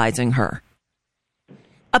criticizing her.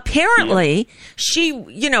 Apparently, she,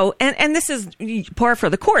 and this is par for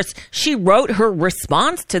the course, she wrote her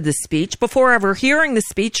response to the speech before ever hearing the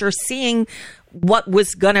speech or seeing what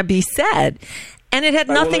was going to be said. And it had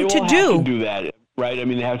nothing to do. Have to do that, right? I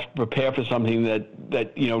mean, they have to prepare for something that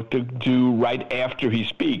to do right after he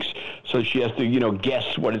speaks. So she has to,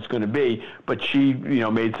 guess what it's going to be. But she,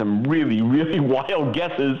 made some really, really wild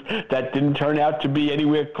guesses that didn't turn out to be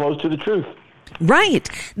anywhere close to the truth. Right.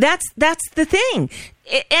 That's the thing.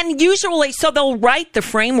 And usually, so they'll write the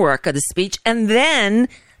framework of the speech, and then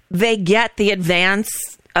they get the advance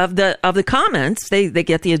of the comments. They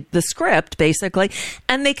get the script basically,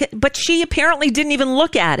 and but she apparently didn't even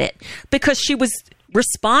look at it because she was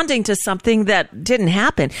responding to something that didn't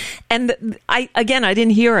happen. And I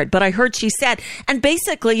didn't hear it, but I heard she said, and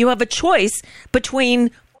basically you have a choice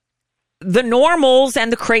between the normals and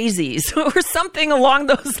the crazies or something along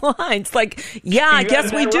those lines. Like, yeah, I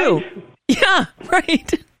guess we do. Right? Yeah,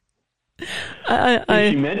 right.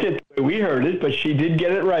 She meant it the way we heard it, but she did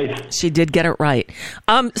get it right. She did get it right.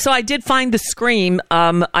 So I did find the Scream.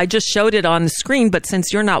 I just showed it on the screen, but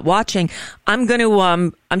since you're not watching, I'm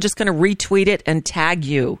just gonna retweet it and tag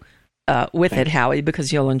you with it, Howie,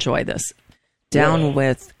 because you'll enjoy this. Down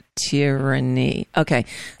with tyranny. Okay,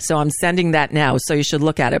 so I'm sending that now, so you should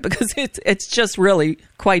look at it because it's just really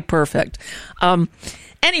quite perfect.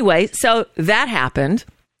 Anyway, so that happened,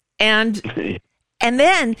 and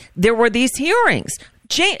then there were these hearings.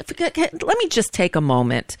 Let me just take a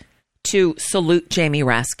moment to salute Jamie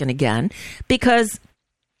Raskin again, because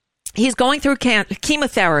he's going through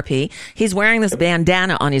chemotherapy. He's wearing this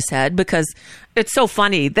bandana on his head because it's so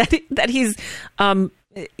funny that he's,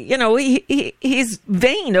 he's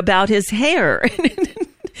vain about his hair.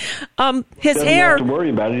 His hair. Don't have to worry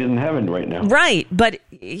about it. He doesn't have it right now. Right, but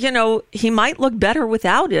he might look better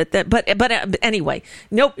without it. But anyway,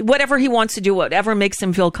 whatever he wants to do, whatever makes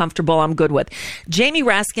him feel comfortable, I'm good with. Jamie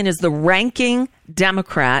Raskin is the ranking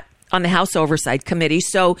Democrat on the House Oversight Committee,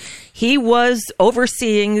 so he was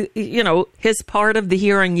overseeing, his part of the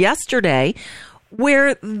hearing yesterday,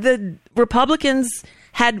 where the Republicans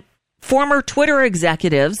had former Twitter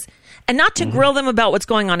executives And not to grill them about what's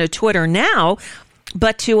going on Twitter now,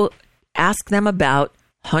 but to ask them about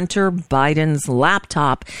Hunter Biden's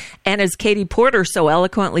laptop. And as Katie Porter so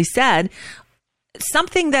eloquently said,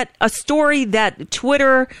 a story that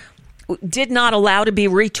Twitter did not allow to be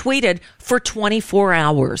retweeted for 24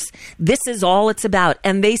 hours. This is all it's about.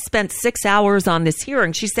 And they spent 6 hours on this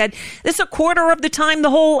hearing. She said this is a quarter of the time the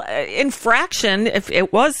whole infraction, if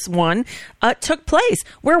it was one, took place.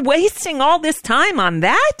 We're wasting all this time on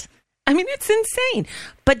that? I mean, it's insane.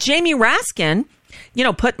 But Jamie Raskin,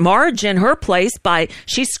 put Marge in her place by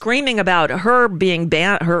she's screaming about her being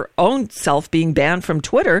banned, her own self being banned from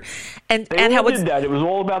Twitter, and how did that. It was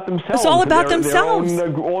all about themselves. It's all about themselves.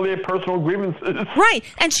 All their personal grievances. Right,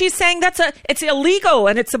 and she's saying it's illegal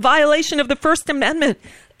and it's a violation of the First Amendment.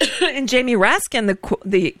 And Jamie Raskin,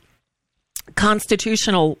 the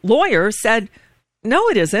constitutional lawyer, said, "No,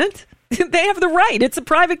 it isn't. They have the right. It's a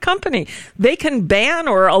private company. They can ban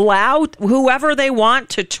or allow whoever they want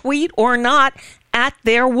to tweet or not at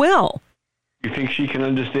their will." You think she can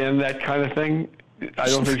understand that kind of thing? I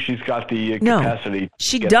don't think she's got the capacity.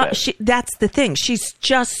 She does. That's the thing. She's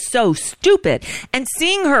just so stupid. And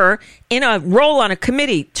seeing her in a role on a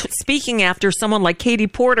committee speaking after someone like Katie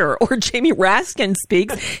Porter or Jamie Raskin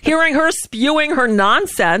speaks, hearing her spewing her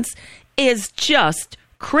nonsense is just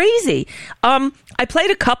crazy. I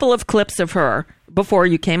played a couple of clips of her before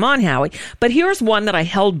you came on, Howie, but here's one that I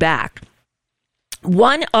held back.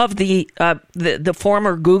 One of the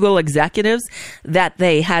former Google executives that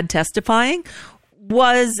they had testifying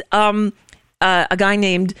was a guy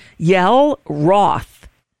named Yael Roth,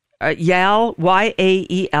 Yael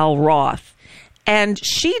Roth, and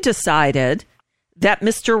she decided that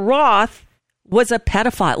Mr. Roth was a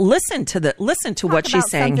pedophile. Listen to what she's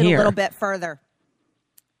saying here. A little bit further.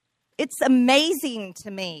 It's amazing to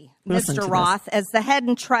me, Mr. Roth, as the head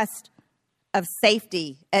and trust of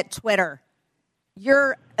safety at Twitter,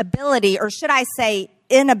 your ability, or should I say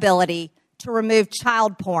inability, to remove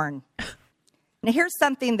child porn. Now, here's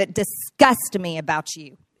something that disgusts me about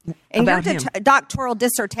you. In your doctoral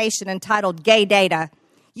dissertation entitled Gay Data,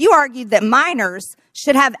 you argued that minors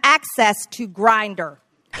should have access to Grindr,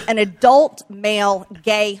 an adult male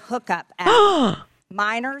gay hookup app.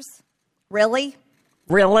 Minors? Really?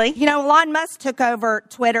 Really? Elon Musk took over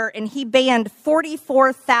Twitter and he banned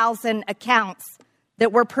 44,000 accounts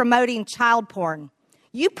that were promoting child porn.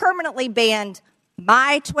 You permanently banned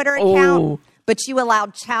my Twitter account, but you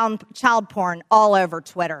allowed child porn all over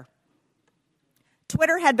Twitter.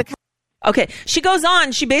 Twitter had become... Okay, she goes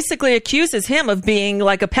on. She basically accuses him of being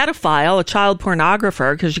like a pedophile, a child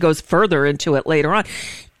pornographer, because she goes further into it later on.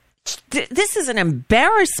 This is an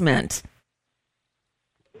embarrassment.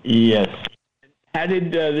 Yes. How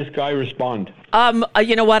did this guy respond?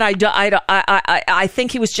 You know what? I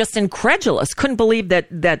think he was just incredulous. Couldn't believe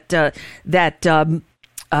that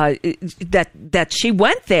she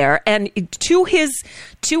went there. And to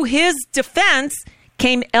his defense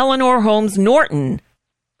came Eleanor Holmes Norton.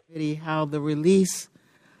 How the release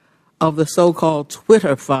of the so-called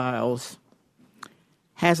Twitter files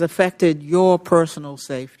has affected your personal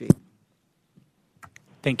safety.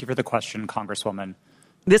 Thank you for the question, Congresswoman.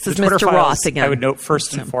 This is Mr. Ross again. I would note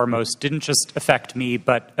first and foremost didn't just affect me,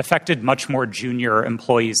 but affected much more junior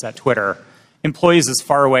employees at Twitter. Employees as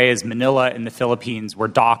far away as Manila in the Philippines were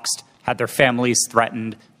doxxed, had their families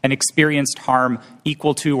threatened, and experienced harm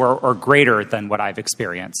equal to or greater than what I've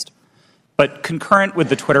experienced. But concurrent with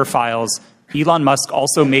the Twitter files, Elon Musk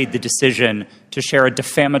also made the decision to share a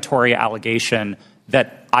defamatory allegation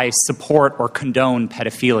that I support or condone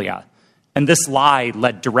pedophilia. And this lie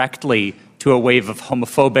led directly to a wave of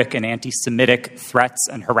homophobic and anti-Semitic threats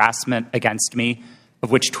and harassment against me, of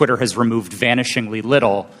which Twitter has removed vanishingly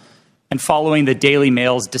little. And following the Daily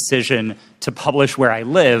Mail's decision to publish where I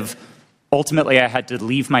live, ultimately I had to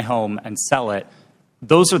leave my home and sell it.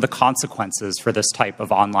 Those are the consequences for this type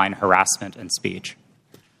of online harassment and speech.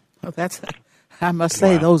 Well, I must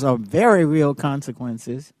say, those are very real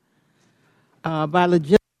consequences.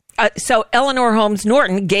 So Eleanor Holmes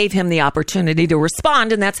Norton gave him the opportunity to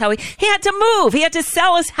respond, and that's how he had to move. He had to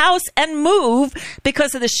sell his house and move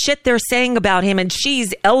because of the shit they're saying about him, and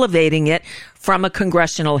she's elevating it from a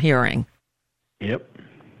congressional hearing. Yep.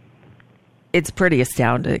 It's pretty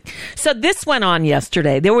astounding. So this went on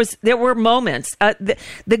yesterday. There were moments. The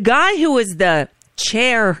guy who is the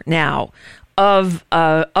chair now of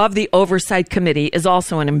the Oversight Committee is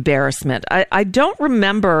also an embarrassment. I don't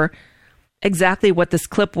remember exactly what this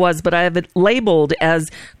clip was, but I have it labeled as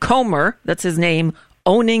Comer, that's his name,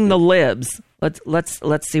 owning the libs.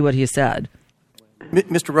 Let's see what he said.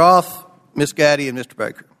 Mr. Roth, Ms. Gaddy, and Mr.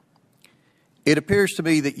 Baker, it appears to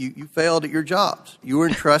me that you failed at your jobs. You were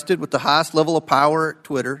entrusted with the highest level of power at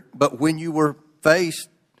Twitter, but when you were faced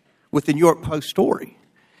with the New York Post story,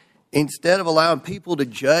 instead of allowing people to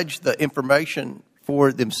judge the information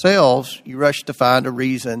for themselves, you rushed to find a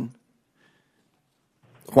reason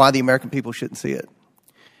why the American people shouldn't see it.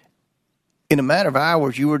 In a matter of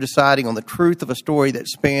hours, you were deciding on the truth of a story that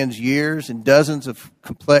spans years and dozens of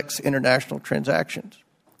complex international transactions.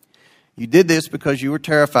 You did this because you were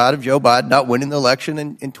terrified of Joe Biden not winning the election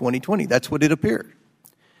in 2020. That's what it appeared.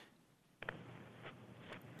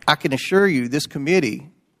 I can assure you this committee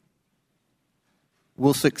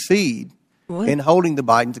will succeed in holding the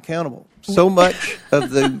Bidens accountable. So much of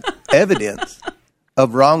the evidence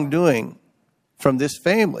of wrongdoing from this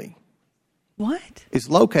family is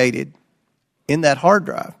located in that hard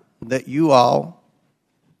drive that you all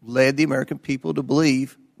led the American people to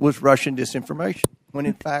believe was Russian disinformation, when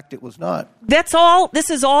in fact it was not. That's all. This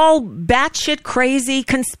is all batshit crazy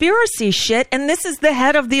conspiracy shit, and this is the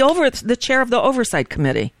head of the chair of the Oversight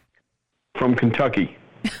Committee. From Kentucky.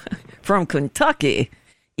 From Kentucky.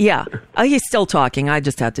 Yeah. He's still talking. I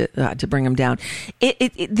just had to bring him down.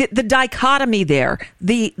 The dichotomy there,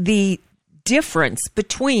 the difference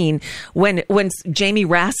between when Jamie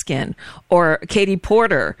Raskin or Katie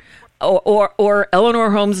Porter or Eleanor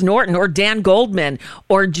Holmes Norton or Dan Goldman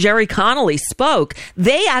or Jerry Connolly spoke,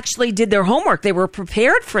 they actually did their homework. They were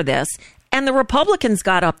prepared for this, and the Republicans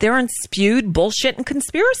got up there and spewed bullshit and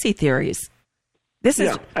conspiracy theories.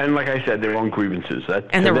 And like I said, their own grievances. That's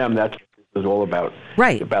what it's all about.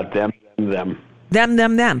 Right. About them. Them. And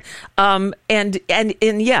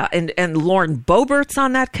Lauren Boebert's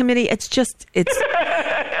on that committee. It's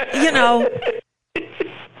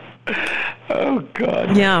Oh,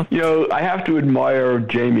 God. Yeah. I have to admire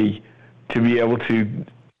Jamie to be able to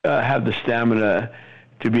have the stamina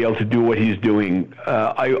to be able to do what he's doing.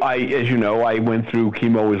 I as you know, I went through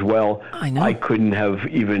chemo as well. I know. I couldn't have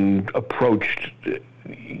even approached,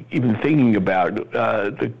 even thinking about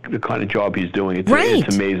the kind of job he's doing.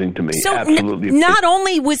 It's amazing to me. So absolutely. Not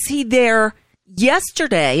only was he there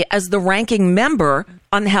yesterday as the ranking member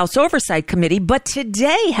on the House Oversight Committee, but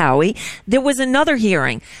today, Howie, there was another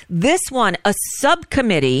hearing. This one, a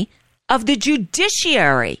subcommittee of the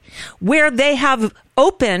Judiciary, where they have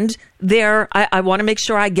opened their, I want to make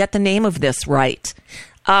sure I get the name of this right.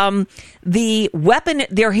 They're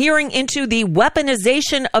hearing into the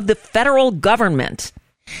weaponization of the federal government.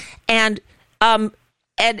 And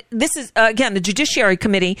this is, again, the Judiciary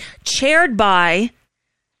Committee chaired by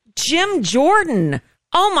Jim Jordan.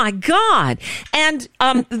 Oh, my God. And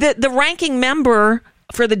the ranking member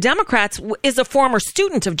for the Democrats is a former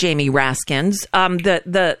student of Jamie Raskin's,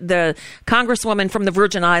 the congresswoman from the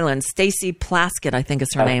Virgin Islands, Stacey Plaskett, I think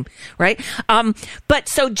is her name, right? But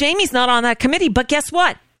so Jamie's not on that committee, but guess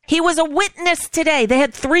what? He was a witness today. They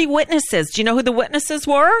had 3 witnesses. Do you know who the witnesses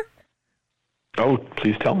were? Oh,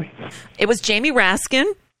 please tell me. It was Jamie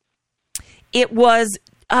Raskin. It was,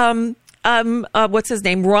 what's his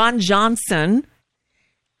name? Ron Johnson.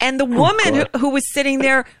 And the woman who was sitting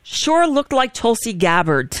there sure looked like Tulsi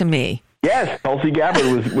Gabbard to me. Yes, Tulsi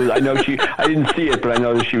Gabbard was I know I didn't see it, but I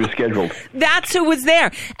know that she was scheduled. That's who was there.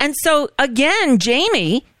 And so, again,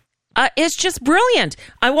 Jamie is just brilliant.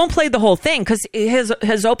 I won't play the whole thing because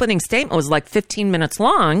his opening statement was like 15 minutes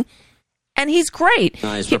long. And he's great.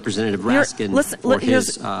 Representative Raskin for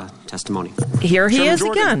his testimony. Here he Chairman is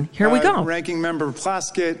Jordan, again. Here we go. Ranking Member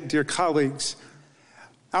Plaskett, dear colleagues,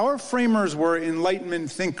 our framers were Enlightenment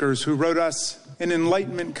thinkers who wrote us an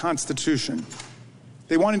Enlightenment Constitution.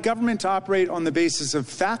 They wanted government to operate on the basis of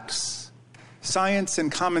facts, science, and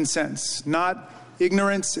common sense, not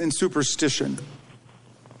ignorance and superstition.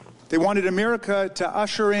 They wanted America to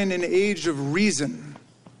usher in an age of reason.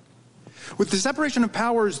 With the separation of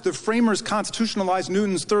powers, the framers constitutionalized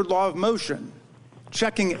Newton's third law of motion,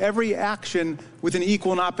 checking every action with an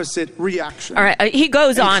equal and opposite reaction. All right. He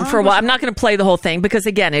goes on for a while. I'm not going to play the whole thing because,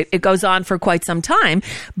 again, it goes on for quite some time.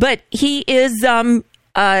 But he is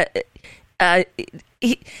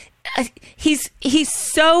he's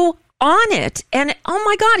so on it. And, oh,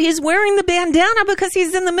 my God, he's wearing the bandana because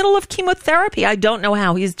he's in the middle of chemotherapy. I don't know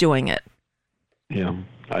how he's doing it. Yeah,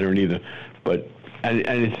 I don't either. But and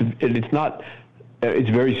it's not.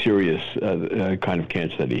 It's very serious kind of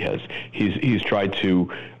cancer that he has. He's tried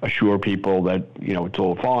to assure people that it's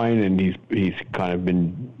all fine, and he's kind of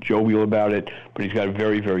been jovial about it, but he's got a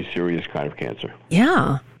very, very serious kind of cancer.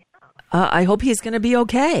 Yeah, I hope he's going to be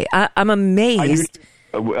okay. I'm amazed.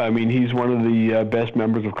 I mean, he's one of the best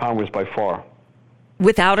members of Congress by far.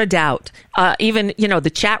 Without a doubt. Even,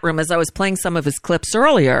 the chat room, as I was playing some of his clips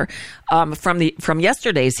earlier from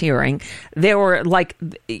yesterday's hearing, they were like,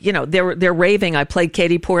 they're raving. I played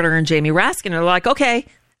Katie Porter and Jamie Raskin. And they're like, okay,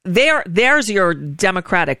 there's your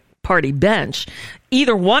Democratic Party bench.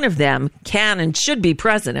 Either one of them can and should be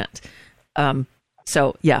president.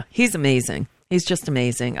 So, yeah, he's amazing. He's just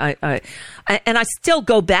amazing. And I still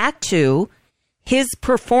go back to his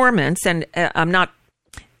performance, and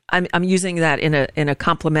I'm using that in a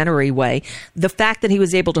complimentary way. The fact that he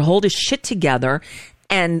was able to hold his shit together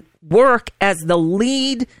and work as the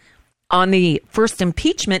lead on the first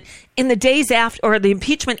impeachment in the days after, or the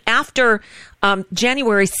impeachment after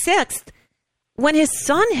January 6th, when his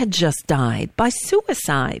son had just died by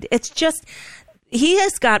suicide. It's just, he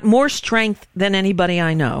has got more strength than anybody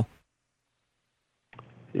I know.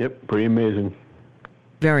 Yep, pretty amazing.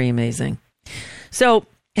 Very amazing. So,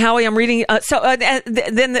 Howie, I'm reading.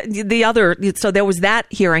 Then the other. So there was that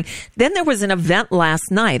hearing. Then there was an event last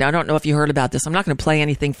night. I don't know if you heard about this. I'm not going to play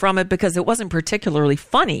anything from it because it wasn't particularly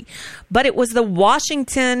funny. But it was the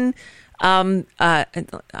Washington. I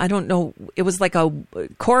don't know. It was like a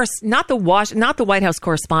course, not the White House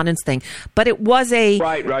Correspondents thing, but it was a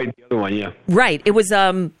right. The other one, yeah. Right. It was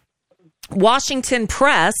Washington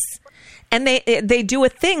Press, and they do a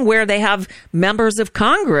thing where they have members of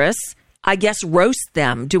Congress, I guess, roast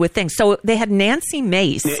them, do a thing. So they had Nancy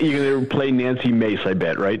Mace. You're going to play Nancy Mace, I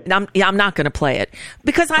bet, right? I'm not going to play it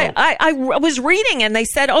because I was reading and they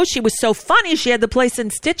said, oh, she was so funny. She had the place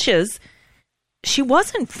in stitches. She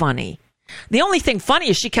wasn't funny. The only thing funny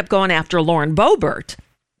is she kept going after Lauren Boebert.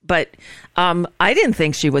 But I didn't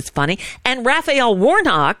think she was funny. And Raphael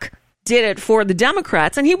Warnock did it for the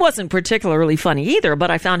Democrats, and he wasn't particularly funny either, but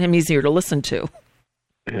I found him easier to listen to.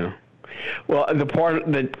 Yeah. Well, the part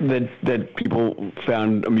that people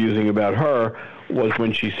found amusing about her was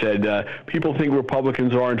when she said, people think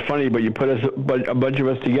Republicans aren't funny, but you put a bunch of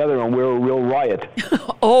us together and we're a real riot.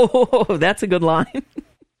 Oh, that's a good line.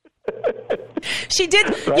 She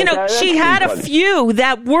did, right? She had a few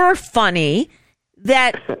that were funny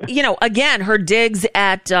that, again, her digs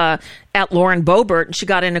at Lauren Boebert, and she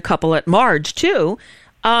got in a couple at Marge, too.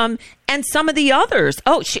 And some of the others.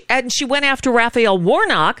 Oh, she went after Raphael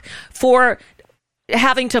Warnock for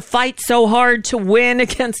having to fight so hard to win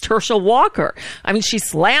against Herschel Walker. I mean, she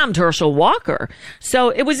slammed Herschel Walker. So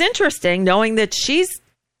it was interesting knowing that she's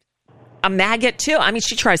a maggot too. I mean,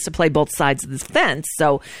 she tries to play both sides of the fence.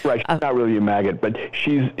 So right, she's not really a maggot, but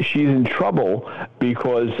she's in trouble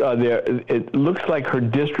because it looks like her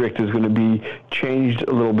district is going to be changed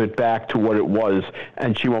a little bit back to what it was,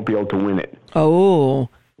 and she won't be able to win it. Oh,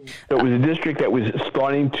 so it was a district that was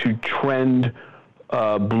starting to trend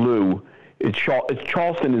blue.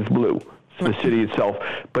 Charleston is blue, the city itself.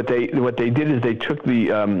 But what they did is they took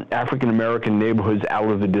the African American neighborhoods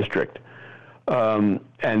out of the district.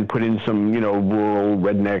 And put in some, rural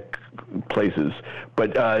redneck places.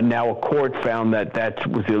 But now a court found that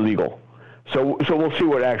was illegal. So we'll see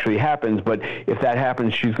what actually happens. But if that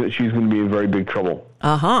happens, she's going to be in very big trouble.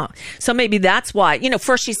 So maybe that's why.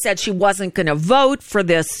 First she said she wasn't going to vote for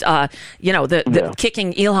this. The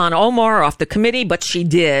kicking Ilhan Omar off the committee, but she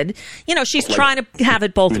did. She's trying to have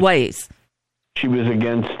it both ways. She was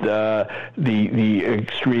against the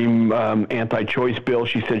extreme anti-choice bill.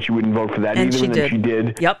 She said she wouldn't vote for that either, and then she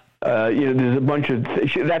did. Yep. There's a bunch of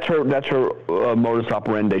that's her modus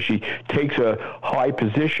operandi. She takes a high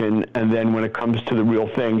position, and then when it comes to the real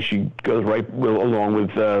thing, she goes right along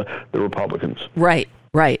with the Republicans. Right.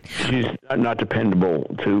 She's not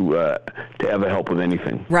dependable to ever help with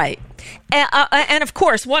anything. Right. And of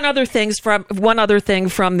course, one other thing from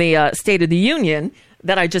the State of the Union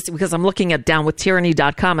that because I'm looking at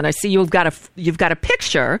downwithtyranny.com and I see you've got a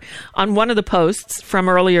picture on one of the posts from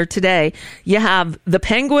earlier today. You have the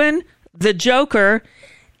Penguin, the Joker,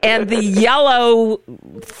 and the yellow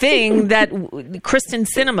thing that Kristen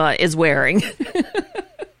Sinema is wearing.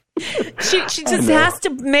 She just has to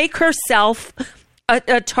make herself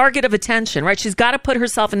a target of attention, right? She's got to put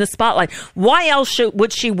herself in the spotlight. Why else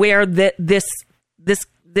would she wear this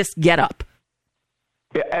getup?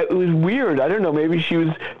 It was weird. I don't know. Maybe she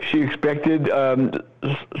expected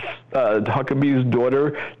Huckabee's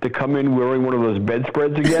daughter to come in wearing one of those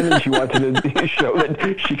bedspreads again, and she wanted to show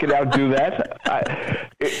that she could outdo that.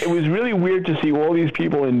 It was really weird to see all these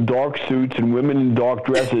people in dark suits and women in dark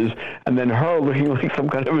dresses, and then her looking like some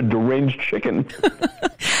kind of a deranged chicken.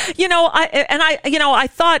 I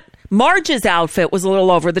thought Marge's outfit was a little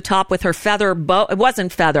over the top with her feather bow. It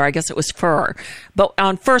wasn't feather. I guess it was fur. But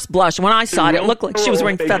on first blush, when I saw it looked like she was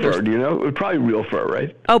wearing feathers. Fur, do you know? It was probably real fur,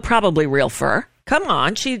 right? Oh, probably real fur. Come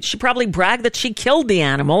on. She probably bragged that she killed the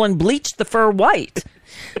animal and bleached the fur white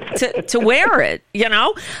to wear it,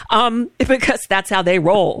 because that's how they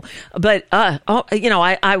roll. But,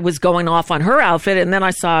 I was going off on her outfit, and then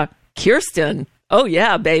I saw Kirsten. Oh,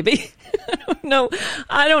 yeah, baby. No,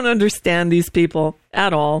 I don't understand these people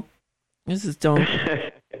at all. This is don't.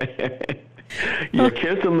 Yeah,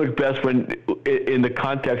 Kirsten looked best when in the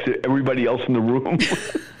context of everybody else in the room.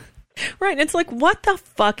 Right. It's like, what the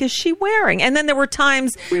fuck is she wearing? And then there were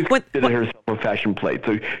times when considered herself a fashion plate.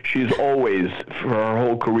 So she's always, for her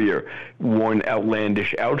whole career, worn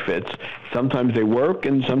outlandish outfits. Sometimes they work,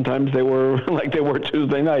 and sometimes they were like they were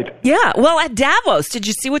Tuesday night. Yeah. Well, at Davos, did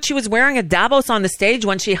you see what she was wearing at Davos on the stage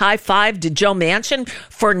when she high-fived Joe Manchin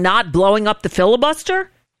for not blowing up the filibuster?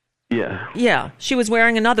 Yeah. Yeah. She was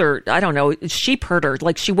wearing another, I don't know, sheep herder.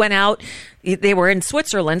 Like she went out, they were in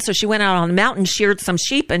Switzerland, so she went out on the mountain, sheared some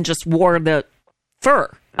sheep, and just wore the fur,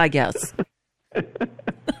 I guess.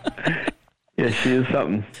 Yeah, she is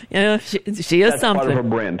something. Yeah, she is That's something. Part of her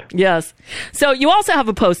brand. Yes. So you also have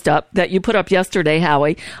a post up that you put up yesterday,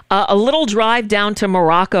 Howie. A little drive down to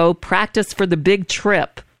Morocco, practice for the big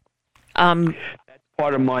trip.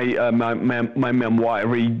 Part of my my memoir.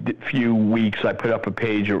 Every few weeks, I put up a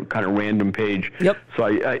page, a kind of random page. Yep. So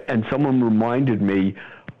and someone reminded me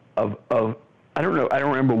of I don't know, I don't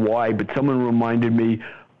remember why, but someone reminded me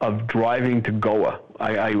of driving to Goa.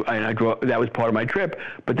 I drove, that was part of my trip,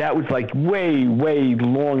 but that was like way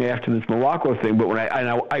long after this Morocco thing. But when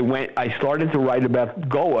I started to write about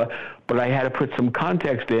Goa, but I had to put some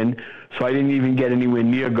context in, so I didn't even get anywhere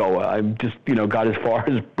near Goa. I just got as far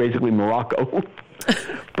as basically Morocco.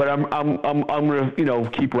 But I'm gonna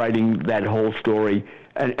keep writing that whole story,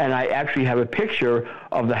 and I actually have a picture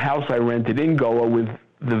of the house I rented in Goa with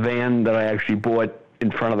the van that I actually bought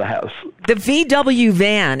in front of the house. The VW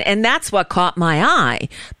van, and that's what caught my eye,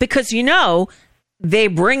 because they're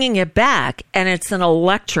bringing it back, and it's an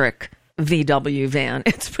electric VW van.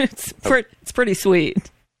 It's pretty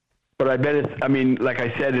sweet. But I bet it's. I mean, like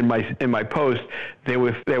I said in my post, they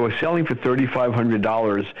were selling for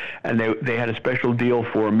 $3,500, and they had a special deal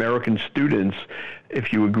for American students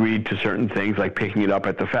if you agreed to certain things like picking it up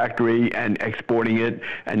at the factory and exporting it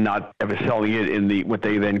and not ever selling it in the what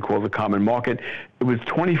they then call the common market. It was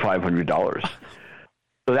 $2,500.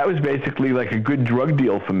 So that was basically like a good drug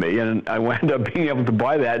deal for me, and I wound up being able to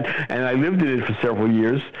buy that, and I lived in it for several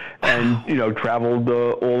years, and traveled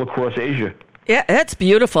all across Asia. Yeah, that's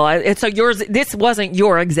beautiful. So this wasn't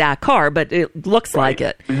your exact car, but it looks like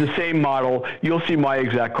it. It's the same model. You'll see my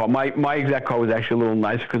exact car. My exact car was actually a little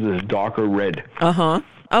nicer because it's darker red. Uh-huh.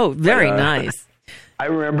 Oh, very nice. I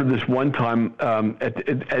remember this one time,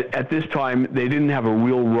 at this time, they didn't have a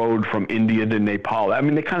real road from India to Nepal. I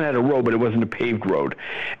mean, they kind of had a road, but it wasn't a paved road.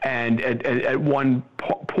 And at one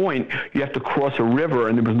point, you have to cross a river,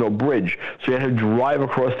 and there was no bridge. So you had to drive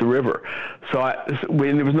across the river. So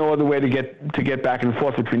there was no other way to get back and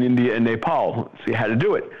forth between India and Nepal. So you had to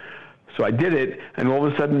do it. So I did it, and all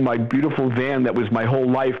of a sudden, my beautiful van that was my whole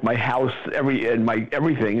life, my house, everything.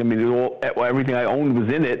 I mean, everything I owned was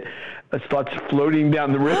in it. It starts floating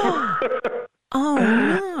down the river. Oh,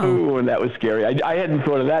 wow. Ooh, and that was scary. I hadn't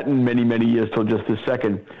thought of that in many, many years till just this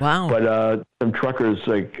second. Wow. But some truckers,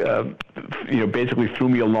 basically threw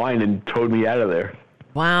me a line and towed me out of there.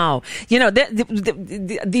 Wow.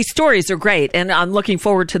 These stories are great, and I'm looking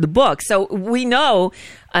forward to the book. So we know,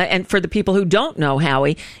 and for the people who don't know,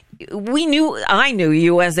 Howie, I knew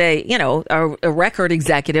you as a record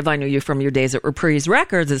executive. I knew you from your days at Reprise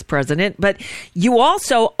Records as president, but you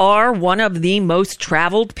also are one of the most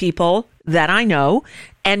traveled people that I know,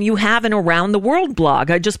 and you have an Around the World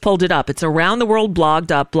blog. I just pulled it up. It's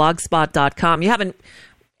aroundtheworldblog.blogspot.com. You haven't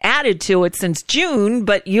added to it since June,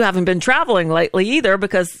 but you haven't been traveling lately either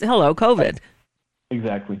because, hello, COVID.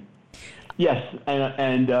 Exactly. Yes,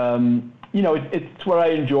 and it's what I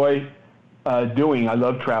enjoy doing. I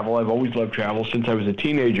love travel. I've always loved travel since I was a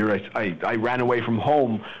teenager. I ran away from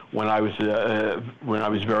home when I was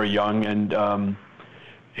very young and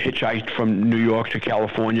hitchhiked from New York to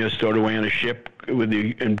California, stowed away on a ship with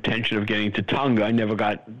the intention of getting to Tonga. I never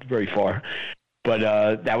got very far, but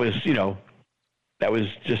that was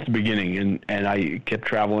just the beginning, and I kept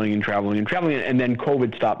traveling, and then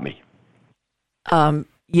COVID stopped me.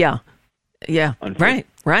 Yeah, right.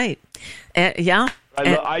 Yeah.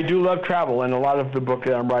 I do love travel, and a lot of the book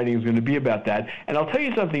that I'm writing is going to be about that. And I'll tell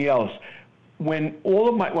you something else. When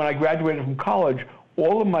I graduated from college,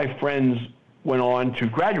 all of my friends went on to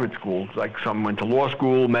graduate schools. Like some went to law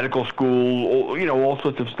school, medical school, all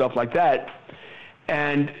sorts of stuff like that.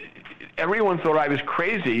 And everyone thought I was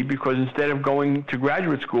crazy because instead of going to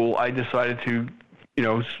graduate school, I decided to,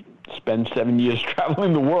 spend 7 years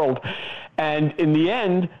traveling the world. And in the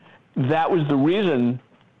end, that was the reason,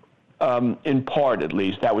 in part at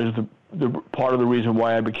least, that was the part of the reason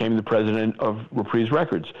why I became the president of Reprise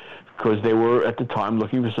Records, because they were at the time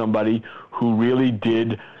looking for somebody who really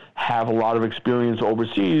did have a lot of experience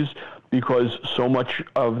overseas, because so much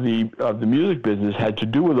of the music business had to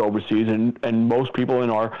do with overseas, and most people in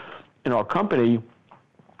our company,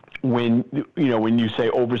 when you say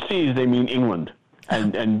overseas, they mean England,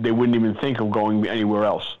 and they wouldn't even think of going anywhere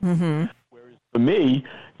else. Mm-hmm. Whereas for me,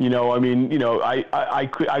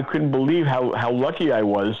 I couldn't believe how lucky I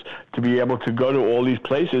was to be able to go to all these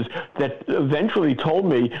places that eventually told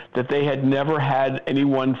me that they had never had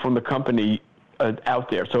anyone from the company out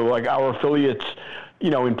there. So like our affiliates,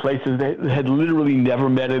 in places they had literally never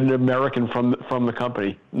met an American from the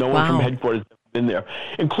company. No one from headquarters been there,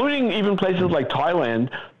 including even places like Thailand,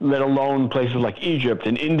 let alone places like Egypt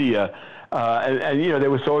and India. And they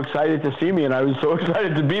were so excited to see me, and I was so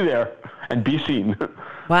excited to be there and be seen.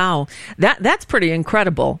 Wow, that's pretty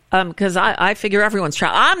incredible. Because I figure everyone's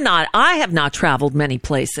traveled. I have not traveled many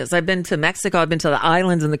places. I've been to Mexico. I've been to the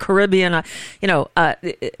islands in the Caribbean.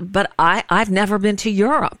 But I've never been to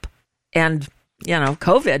Europe, and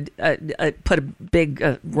COVID put a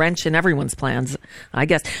big wrench in everyone's plans, I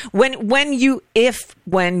guess. When you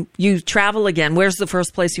travel again, where's the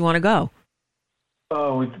first place you want to go?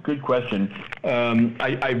 Oh, it's a good question.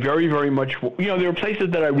 I very, very much, there are places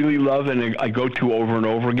that I really love and I go to over and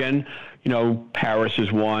over again. Paris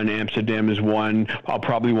is one, Amsterdam is one. I'll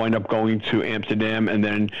probably wind up going to Amsterdam, and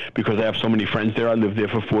then because I have so many friends there, I lived there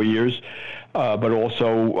for 4 years. But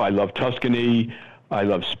also, I love Tuscany. I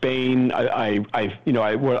love Spain. What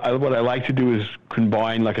I like to do is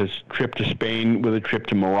combine like a trip to Spain with a trip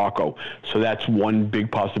to Morocco. So that's one big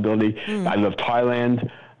possibility. I love Thailand.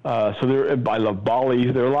 I love Bali.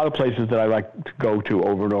 There are a lot of places that I like to go to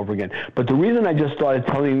over and over again. But the reason I just started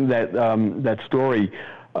telling that story,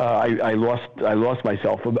 I lost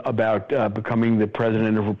myself about becoming the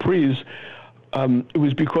president of Reprise. It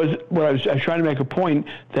was because I was trying to make a point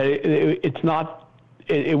that it's not.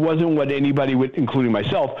 It wasn't what anybody would, including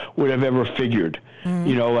myself, would have ever figured.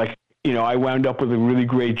 I wound up with a really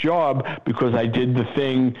great job because I did the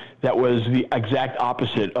thing that was the exact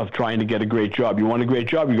opposite of trying to get a great job. You want a great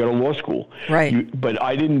job, you go to law school. Right. But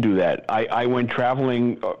I didn't do that. I went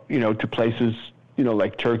traveling, to places,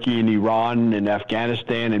 like Turkey and Iran and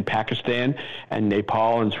Afghanistan and Pakistan and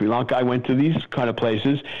Nepal and Sri Lanka. I went to these kind of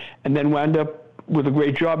places and then wound up with a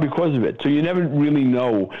great job because of it. So you never really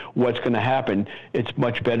know what's going to happen. It's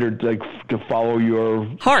much better to follow your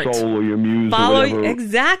heart, soul or your muse or whatever.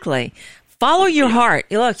 Exactly. Follow your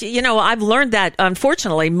heart. Look, I've learned that,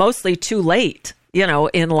 unfortunately, mostly too late,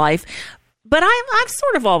 in life. But I've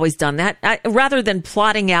sort of always done that. Rather than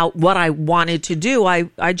plotting out what I wanted to do,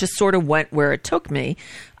 I just sort of went where it took me.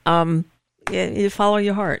 You follow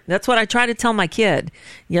your heart. That's what I try to tell my kid,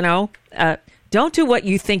 Don't do what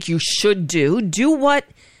you think you should do. Do what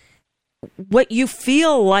you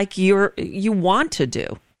feel like you want to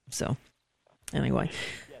do. So, anyway.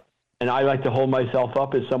 And I like to hold myself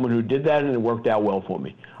up as someone who did that and it worked out well for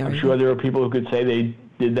me. I'm sure there are people who could say they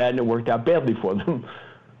did that and it worked out badly for them.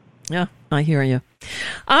 Yeah, I hear you.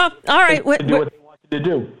 All right. Do what they wanted to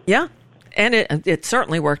do. Yeah. And it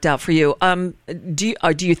certainly worked out for you. Do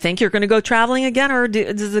you think you're going to go traveling again, or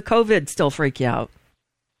does the COVID still freak you out?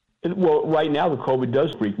 Well, right now the COVID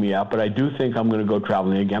does freak me out, but I do think I'm going to go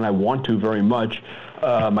traveling again. I want to very much.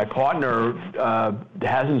 My partner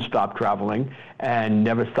hasn't stopped traveling and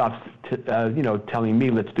never stops, telling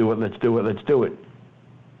me, "Let's do it, let's do it, let's do it."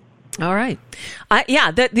 All right.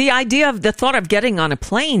 The idea of the thought of getting on a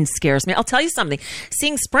plane scares me. I'll tell you something.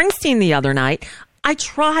 Seeing Springsteen the other night, I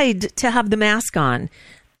tried to have the mask on.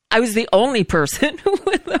 I was the only person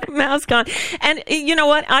with a mask on. And you know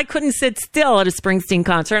what? I couldn't sit still at a Springsteen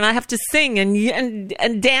concert, and I have to sing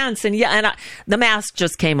and dance. And the mask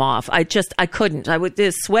just came off. I couldn't. I was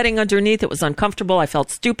sweating underneath. It was uncomfortable. I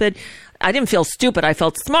felt stupid. I didn't feel stupid. I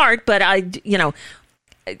felt smart, but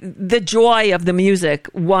the joy of the music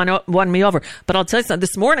won me over. But I'll tell you something.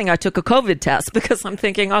 This morning I took a COVID test because I'm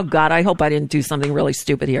thinking, oh God, I hope I didn't do something really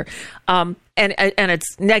stupid here. And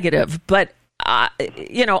it's negative, but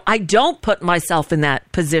I don't put myself in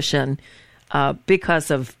that position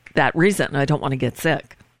because of that reason. I don't want to get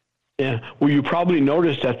sick. Yeah. Well, you probably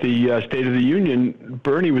noticed at the State of the Union,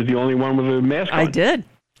 Bernie was the only one with a mask on. I did.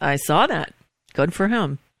 I saw that. Good for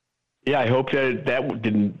him. Yeah, I hope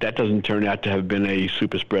that doesn't turn out to have been a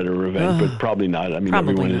super spreader event, but probably not. I mean,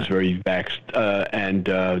 everyone is very vaxxed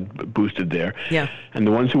and boosted there. Yeah. And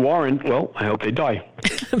the ones who aren't, well, I hope they die.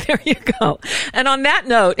 There you go. And on that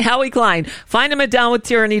note, Howie Klein, find him at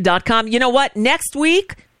downwithtyranny.com. You know what? Next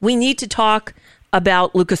week, we need to talk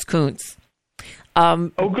about Lucas Kunz.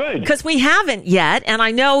 Good. Because we haven't yet, and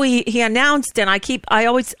I know he announced, and I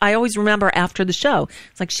always remember after the show.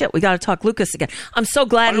 It's like, shit, we got to talk Lucas again. I'm so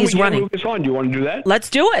glad he's running. Lucas on? Do you want to do that? Let's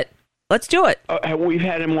do it. We've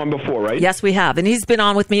had him on before, right? Yes, we have, and he's been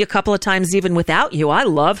on with me a couple of times, even without you. I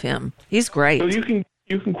love him. He's great. So you can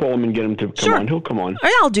call him and get him to come on. He'll come on. All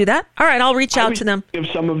right, I'll do that. All right, I'll reach out to them. Give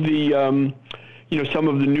some of the. Some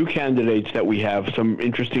of the new candidates that we have, some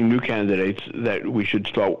interesting new candidates that we should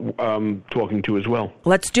start talking to as well.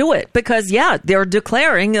 Let's do it because, they're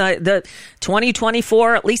declaring the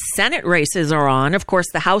 2024, at least Senate races are on. Of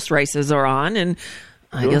course, the House races are on, and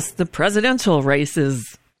I guess the presidential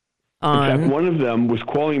races on. In fact, one of them was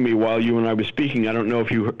calling me while you and I were speaking. I don't know if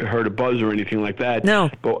you heard a buzz or anything like that. No.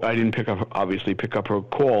 But I didn't pick up her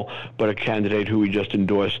call, but a candidate who we just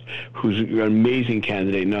endorsed, who's an amazing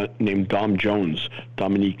candidate named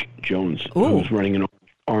Dominique Jones, who's running in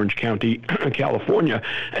Orange County, California.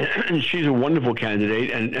 And she's a wonderful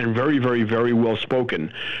candidate and very, very, very well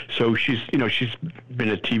spoken. So she's been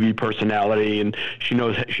a TV personality and she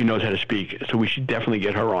knows how to speak. So we should definitely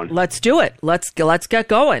get her on. Let's do it. Let's get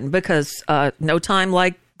going because no time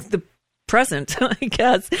like the present, I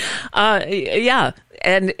guess.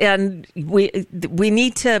 And we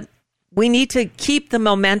need to keep the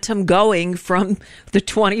momentum going from the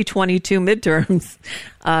 2022 midterms.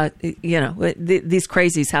 These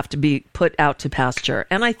crazies have to be put out to pasture.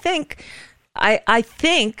 And I think,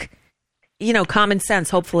 common sense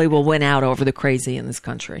hopefully will win out over the crazy in this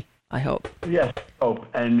country. I hope. Yes, I hope.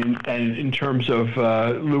 And in terms of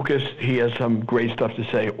Lucas, he has some great stuff to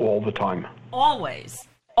say all the time. Always.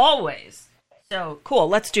 So cool.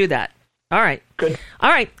 Let's do that. All right. Good. All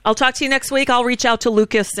right. I'll talk to you next week. I'll reach out to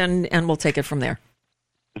Lucas and we'll take it from there.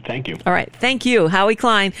 Thank you. All right. Thank you, Howie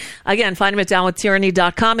Klein. Again, find him at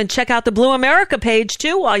downwithtyranny.com and check out the Blue America page,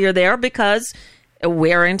 too, while you're there, because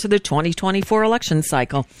we're into the 2024 election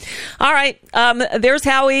cycle. All right. There's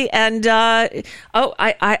Howie. And, I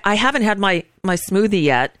haven't had my smoothie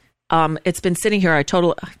yet. It's been sitting here.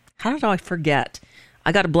 How did I forget?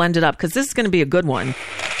 I got to blend it up because this is going to be a good one.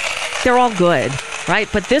 They're all good, right?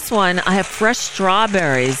 But this one, I have fresh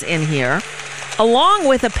strawberries in here, along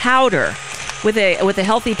with a powder, with a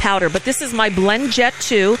healthy powder. But this is my Blend Jet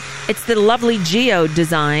 2. It's the lovely Geode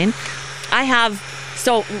design.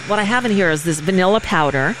 So what I have in here is this vanilla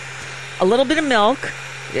powder, a little bit of milk,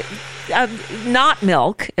 not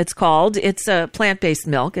milk, it's called. It's a plant-based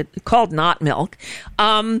milk. It's called not milk.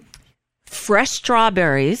 Fresh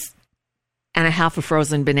strawberries and a half a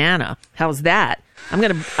frozen banana. How's that? I'm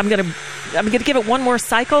gonna give it one more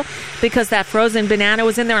cycle because that frozen banana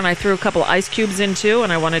was in there and I threw a couple of ice cubes in too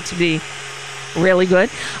and I want it to be really good.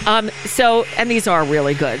 And these are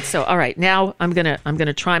really good. So all right, now I'm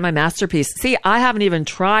gonna try my masterpiece. See, I haven't even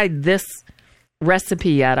tried this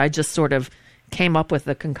recipe yet. I just sort of came up with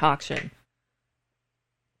the concoction.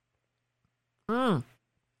 Oh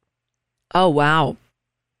wow.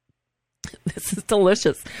 This is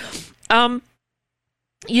delicious.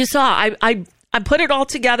 You saw I put it all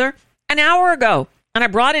together an hour ago and I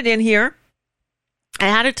brought it in here. I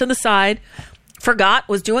had it to the side, forgot,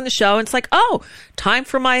 was doing the show. And it's like, oh, time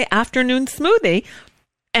for my afternoon smoothie.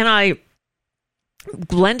 And I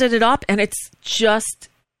blended it up and it's just,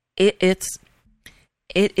 it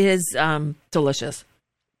is delicious.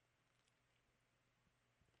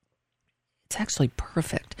 It's actually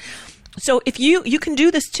perfect. So if you can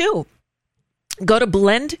do this too, go to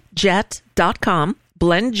blendjet.com.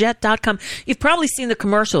 blendjet.com. You've probably seen the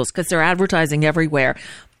commercials because they're advertising everywhere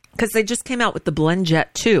because they just came out with the Blend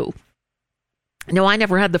Jet 2. No, I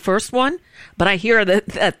never had the first one, but I hear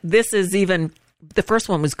that this is even, the first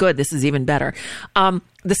one was good. This is even better.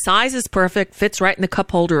 The size is perfect, fits right in the cup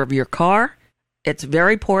holder of your car. It's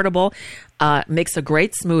very portable, makes a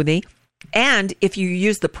great smoothie. And if you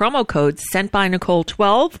use the promo code sent by Nicole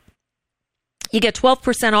 12, you get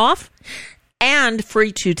 12% off and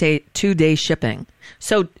free two-day shipping.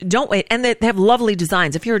 So don't wait. And they have lovely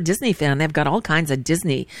designs. If you're a Disney fan, they've got all kinds of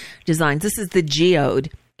Disney designs. This is the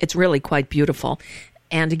Geode. It's really quite beautiful.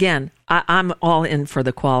 And again, I'm all in for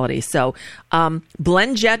the quality. So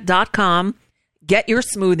blendjet.com, get your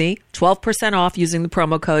smoothie, 12% off using the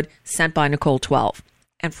promo code sent by Nicole 12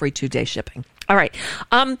 and free 2-day shipping. All right.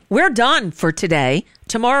 We're done for today.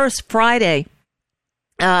 Tomorrow's Friday.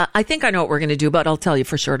 I think I know what we're going to do, but I'll tell you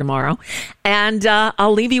for sure tomorrow. And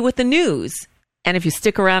I'll leave you with the news. And if you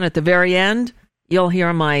stick around at the very end, you'll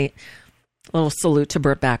hear my little salute to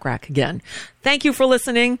Burt Bacharach again. Thank you for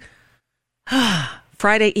listening.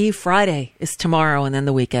 Friday Eve Friday is tomorrow, and then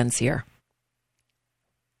the weekend's here.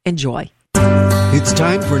 Enjoy. It's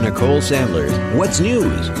time for Nicole Sandler's What's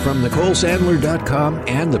News from NicoleSandler.com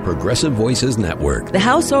and the Progressive Voices Network. The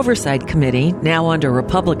House Oversight Committee, now under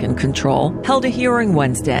Republican control, held a hearing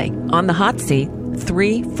Wednesday. On the hot seat,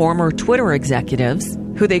 3 former Twitter executives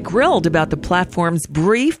who they grilled about the platform's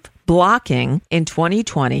brief blocking in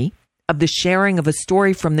 2020 of the sharing of a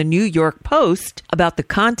story from the New York Post about the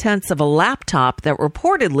contents of a laptop that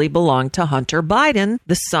reportedly belonged to Hunter Biden,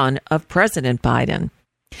 the son of President Biden.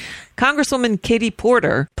 Congresswoman Katie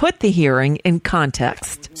Porter put the hearing in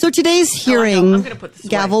context. So today's hearing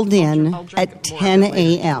gavelled in at 10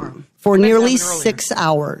 a.m. For nearly 6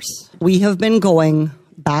 hours. We have been going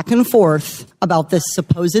back and forth about this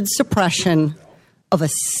supposed suppression of a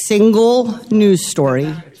single news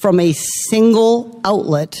story from a single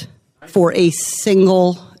outlet for a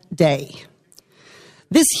single day.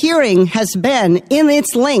 This hearing has been, in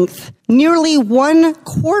its length, nearly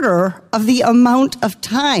 1/4 of the amount of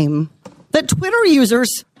time that Twitter users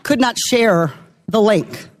could not share the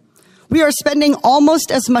link. We are spending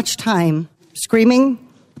almost as much time screaming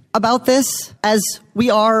about this as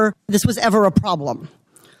this was ever a problem.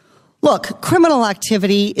 Look, criminal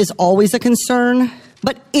activity is always a concern,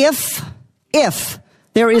 but if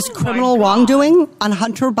there is criminal wrongdoing on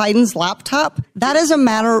Hunter Biden's laptop, that is a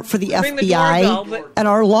matter for the FBI and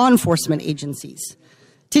our law enforcement agencies.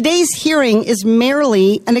 Today's hearing is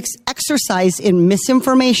merely an exercise in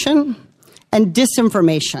misinformation and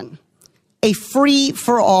disinformation, a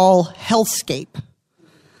free-for-all hellscape.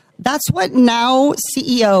 That's what now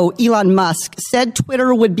CEO Elon Musk said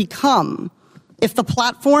Twitter would become if the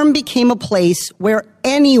platform became a place where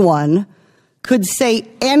anyone could say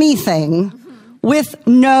anything with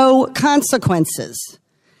no consequences.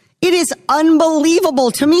 It is unbelievable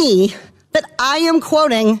to me that I am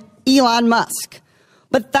quoting Elon Musk,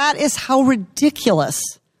 but that is how ridiculous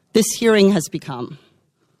this hearing has become.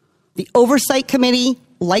 The Oversight Committee,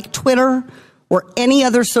 like Twitter or any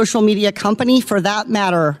other social media company for that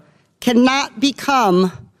matter, cannot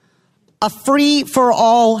become a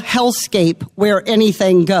free-for-all hellscape where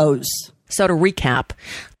anything goes. So to recap,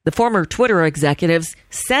 the former Twitter executives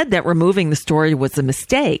said that removing the story was a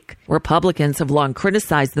mistake. Republicans have long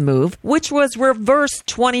criticized the move, which was reversed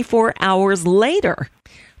 24 hours later.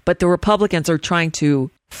 But the Republicans are trying to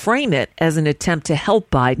frame it as an attempt to help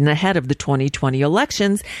Biden ahead of the 2020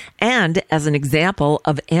 elections and as an example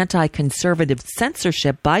of anti-conservative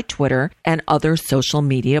censorship by Twitter and other social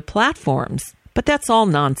media platforms. But that's all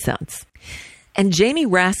nonsense. And Jamie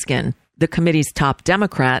Raskin, the committee's top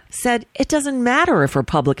Democrat, said it doesn't matter if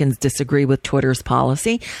Republicans disagree with Twitter's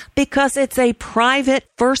policy because it's a private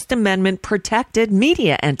First Amendment protected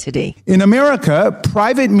media entity. In America,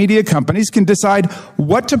 private media companies can decide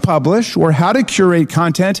what to publish or how to curate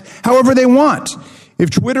content however they want.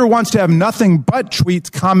 If Twitter wants to have nothing but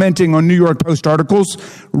tweets commenting on New York Post articles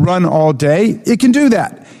run all day, it can do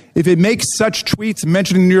that. If it makes such tweets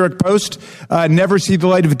mentioning New York Post never see the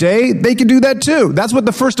light of day, they can do that too. That's what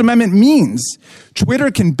the First Amendment means.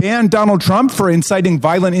 Twitter can ban Donald Trump for inciting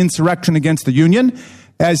violent insurrection against the Union,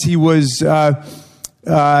 as he was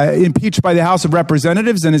impeached by the House of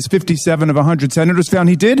Representatives, and as 57 of 100 senators found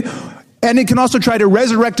he did. And it can also try to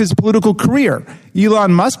resurrect his political career.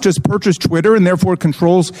 Elon Musk just purchased Twitter and therefore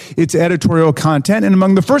controls its editorial content. And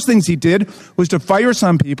among the first things he did was to fire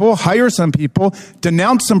some people, hire some people,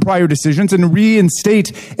 denounce some prior decisions, and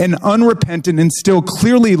reinstate an unrepentant and still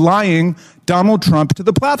clearly lying Donald Trump to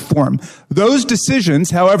the platform. Those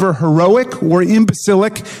decisions, however heroic or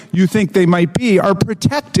imbecilic you think they might be, are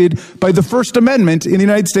protected by the First Amendment in the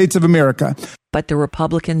United States of America. But the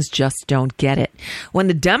Republicans just don't get it. When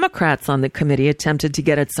the Democrats on the committee attempted to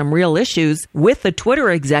get at some real issues with the Twitter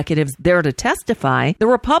executives there to testify, the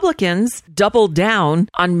Republicans doubled down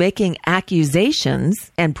on making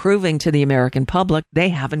accusations and proving to the American public they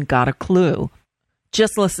haven't got a clue.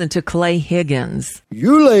 Just listen to Clay Higgins.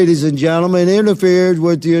 You, ladies and gentlemen, interfered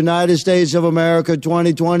with the United States of America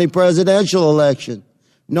 2020 presidential election,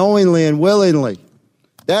 knowingly and willingly.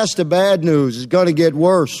 That's the bad news. It's going to get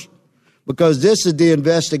worse, because this is the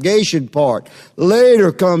investigation part.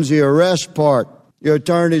 Later comes the arrest part. Your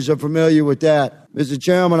attorneys are familiar with that. Mr.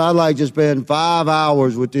 Chairman, I'd like to spend 5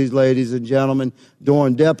 hours with these ladies and gentlemen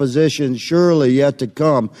doing depositions surely yet to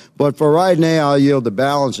come. But for right now, I'll yield the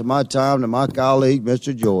balance of my time to my colleague,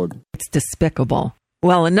 Mr. Jordan. It's despicable.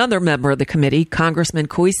 Well, another member of the committee, Congressman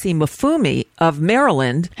Kwesi Mafumi of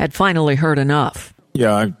Maryland, had finally heard enough.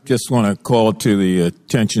 Yeah, I just want to call to the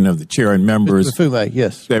attention of the chair and members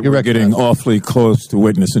yes, that we're getting awfully close to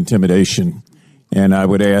witness intimidation, and I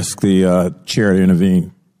would ask the chair to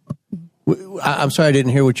intervene. I'm sorry, I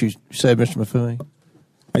didn't hear what you said, Mr. Mafumi.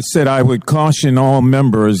 I said I would caution all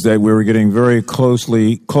members that we were getting very close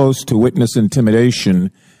to witness intimidation,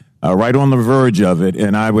 right on the verge of it,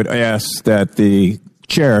 and I would ask that the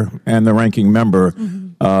chair and the ranking member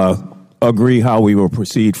agree how we will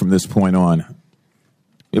proceed from this point on.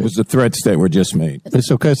 It was the threats that were just made. Ms.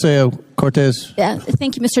 Ocasio-Cortez. Yeah,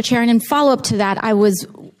 thank you, Mr. Chair. And in follow-up to that, I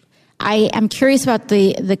am curious about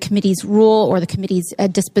the committee's rule or the committee's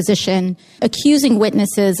disposition, accusing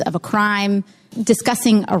witnesses of a crime,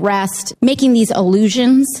 discussing arrest, making these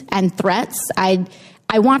allusions and threats. I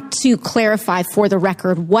want to clarify for the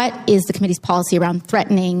record, what is the committee's policy around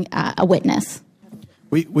threatening a witness?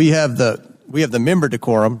 We have the member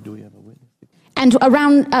decorum. Do we have a witness? And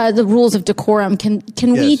around the rules of decorum, can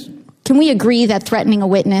we agree that threatening a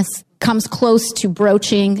witness comes close to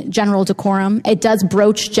broaching general decorum? It does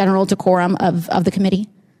broach general decorum of the committee?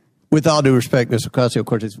 With all due respect, Ms.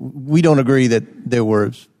 Ocasio-Cortez, we don't agree that there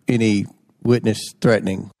was any witness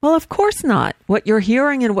threatening. Well, of course not. What you're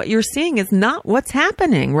hearing and what you're seeing is not what's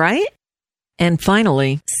happening, right? And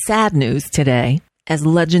finally, sad news today, as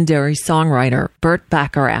legendary songwriter Burt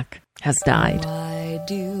Bacharach has died. Why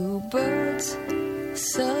do birds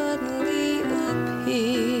suddenly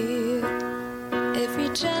appear every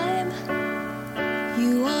time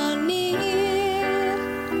you are near?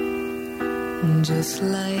 Just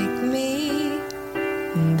like me,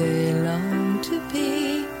 they long to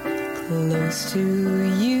be close to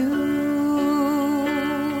you.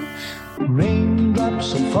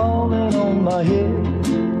 Raindrops are falling on my head,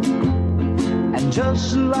 and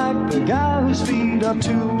just like the guy whose feet are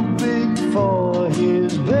too big for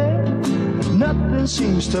his bed, nothing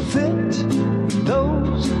seems to fit.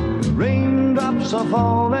 Those raindrops are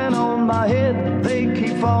falling on my head, they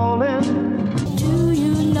keep falling. Do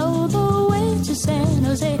you know the way to San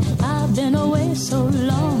Jose? I've been away so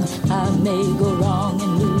long, I may go wrong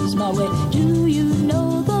and lose my way. Do you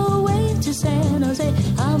know the way to San Jose?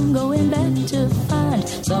 I'm going back to find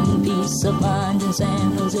some peace of mind in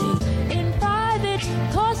San Jose. In private,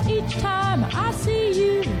 'cause each time I see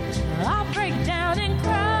you, I break down and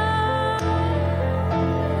cry.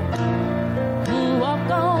 Walk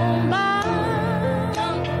on by.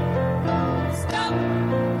 Don't stop.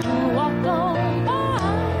 Walk on by.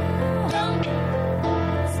 Don't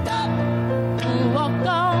stop. Walk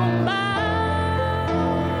on by.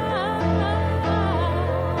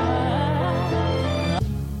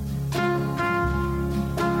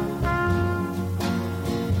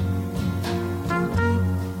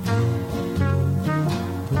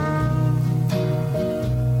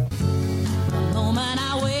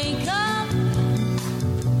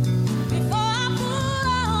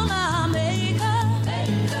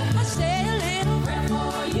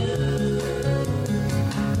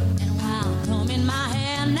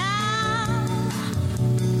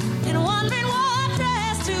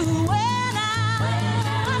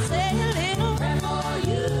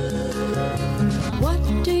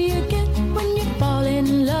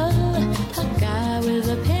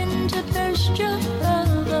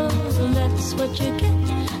 What you get,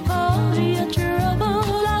 all your trouble.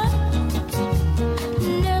 I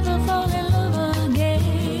never fall in love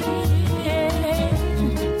again.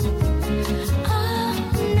 I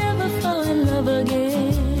never fall in love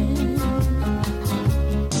again.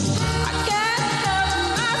 I can't help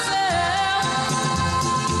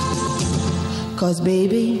myself. 'Cause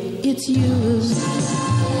baby, it's you.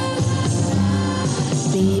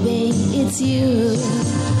 Baby, it's you.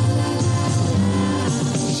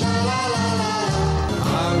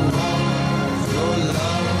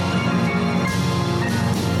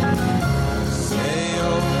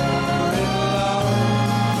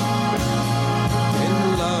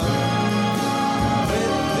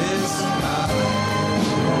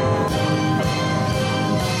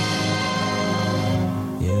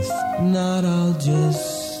 Not, I'll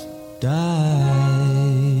just die.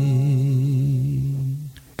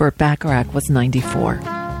 Burt Bacharach was 94.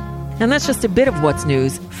 And that's just a bit of what's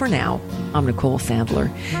news for now. I'm Nicole Sandler.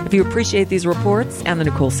 If you appreciate these reports and the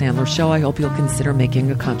Nicole Sandler Show, I hope you'll consider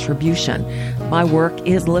making a contribution. My work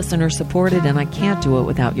is listener-supported, and I can't do it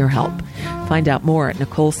without your help. Find out more at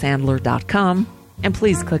NicoleSandler.com, and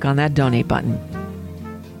please click on that donate button.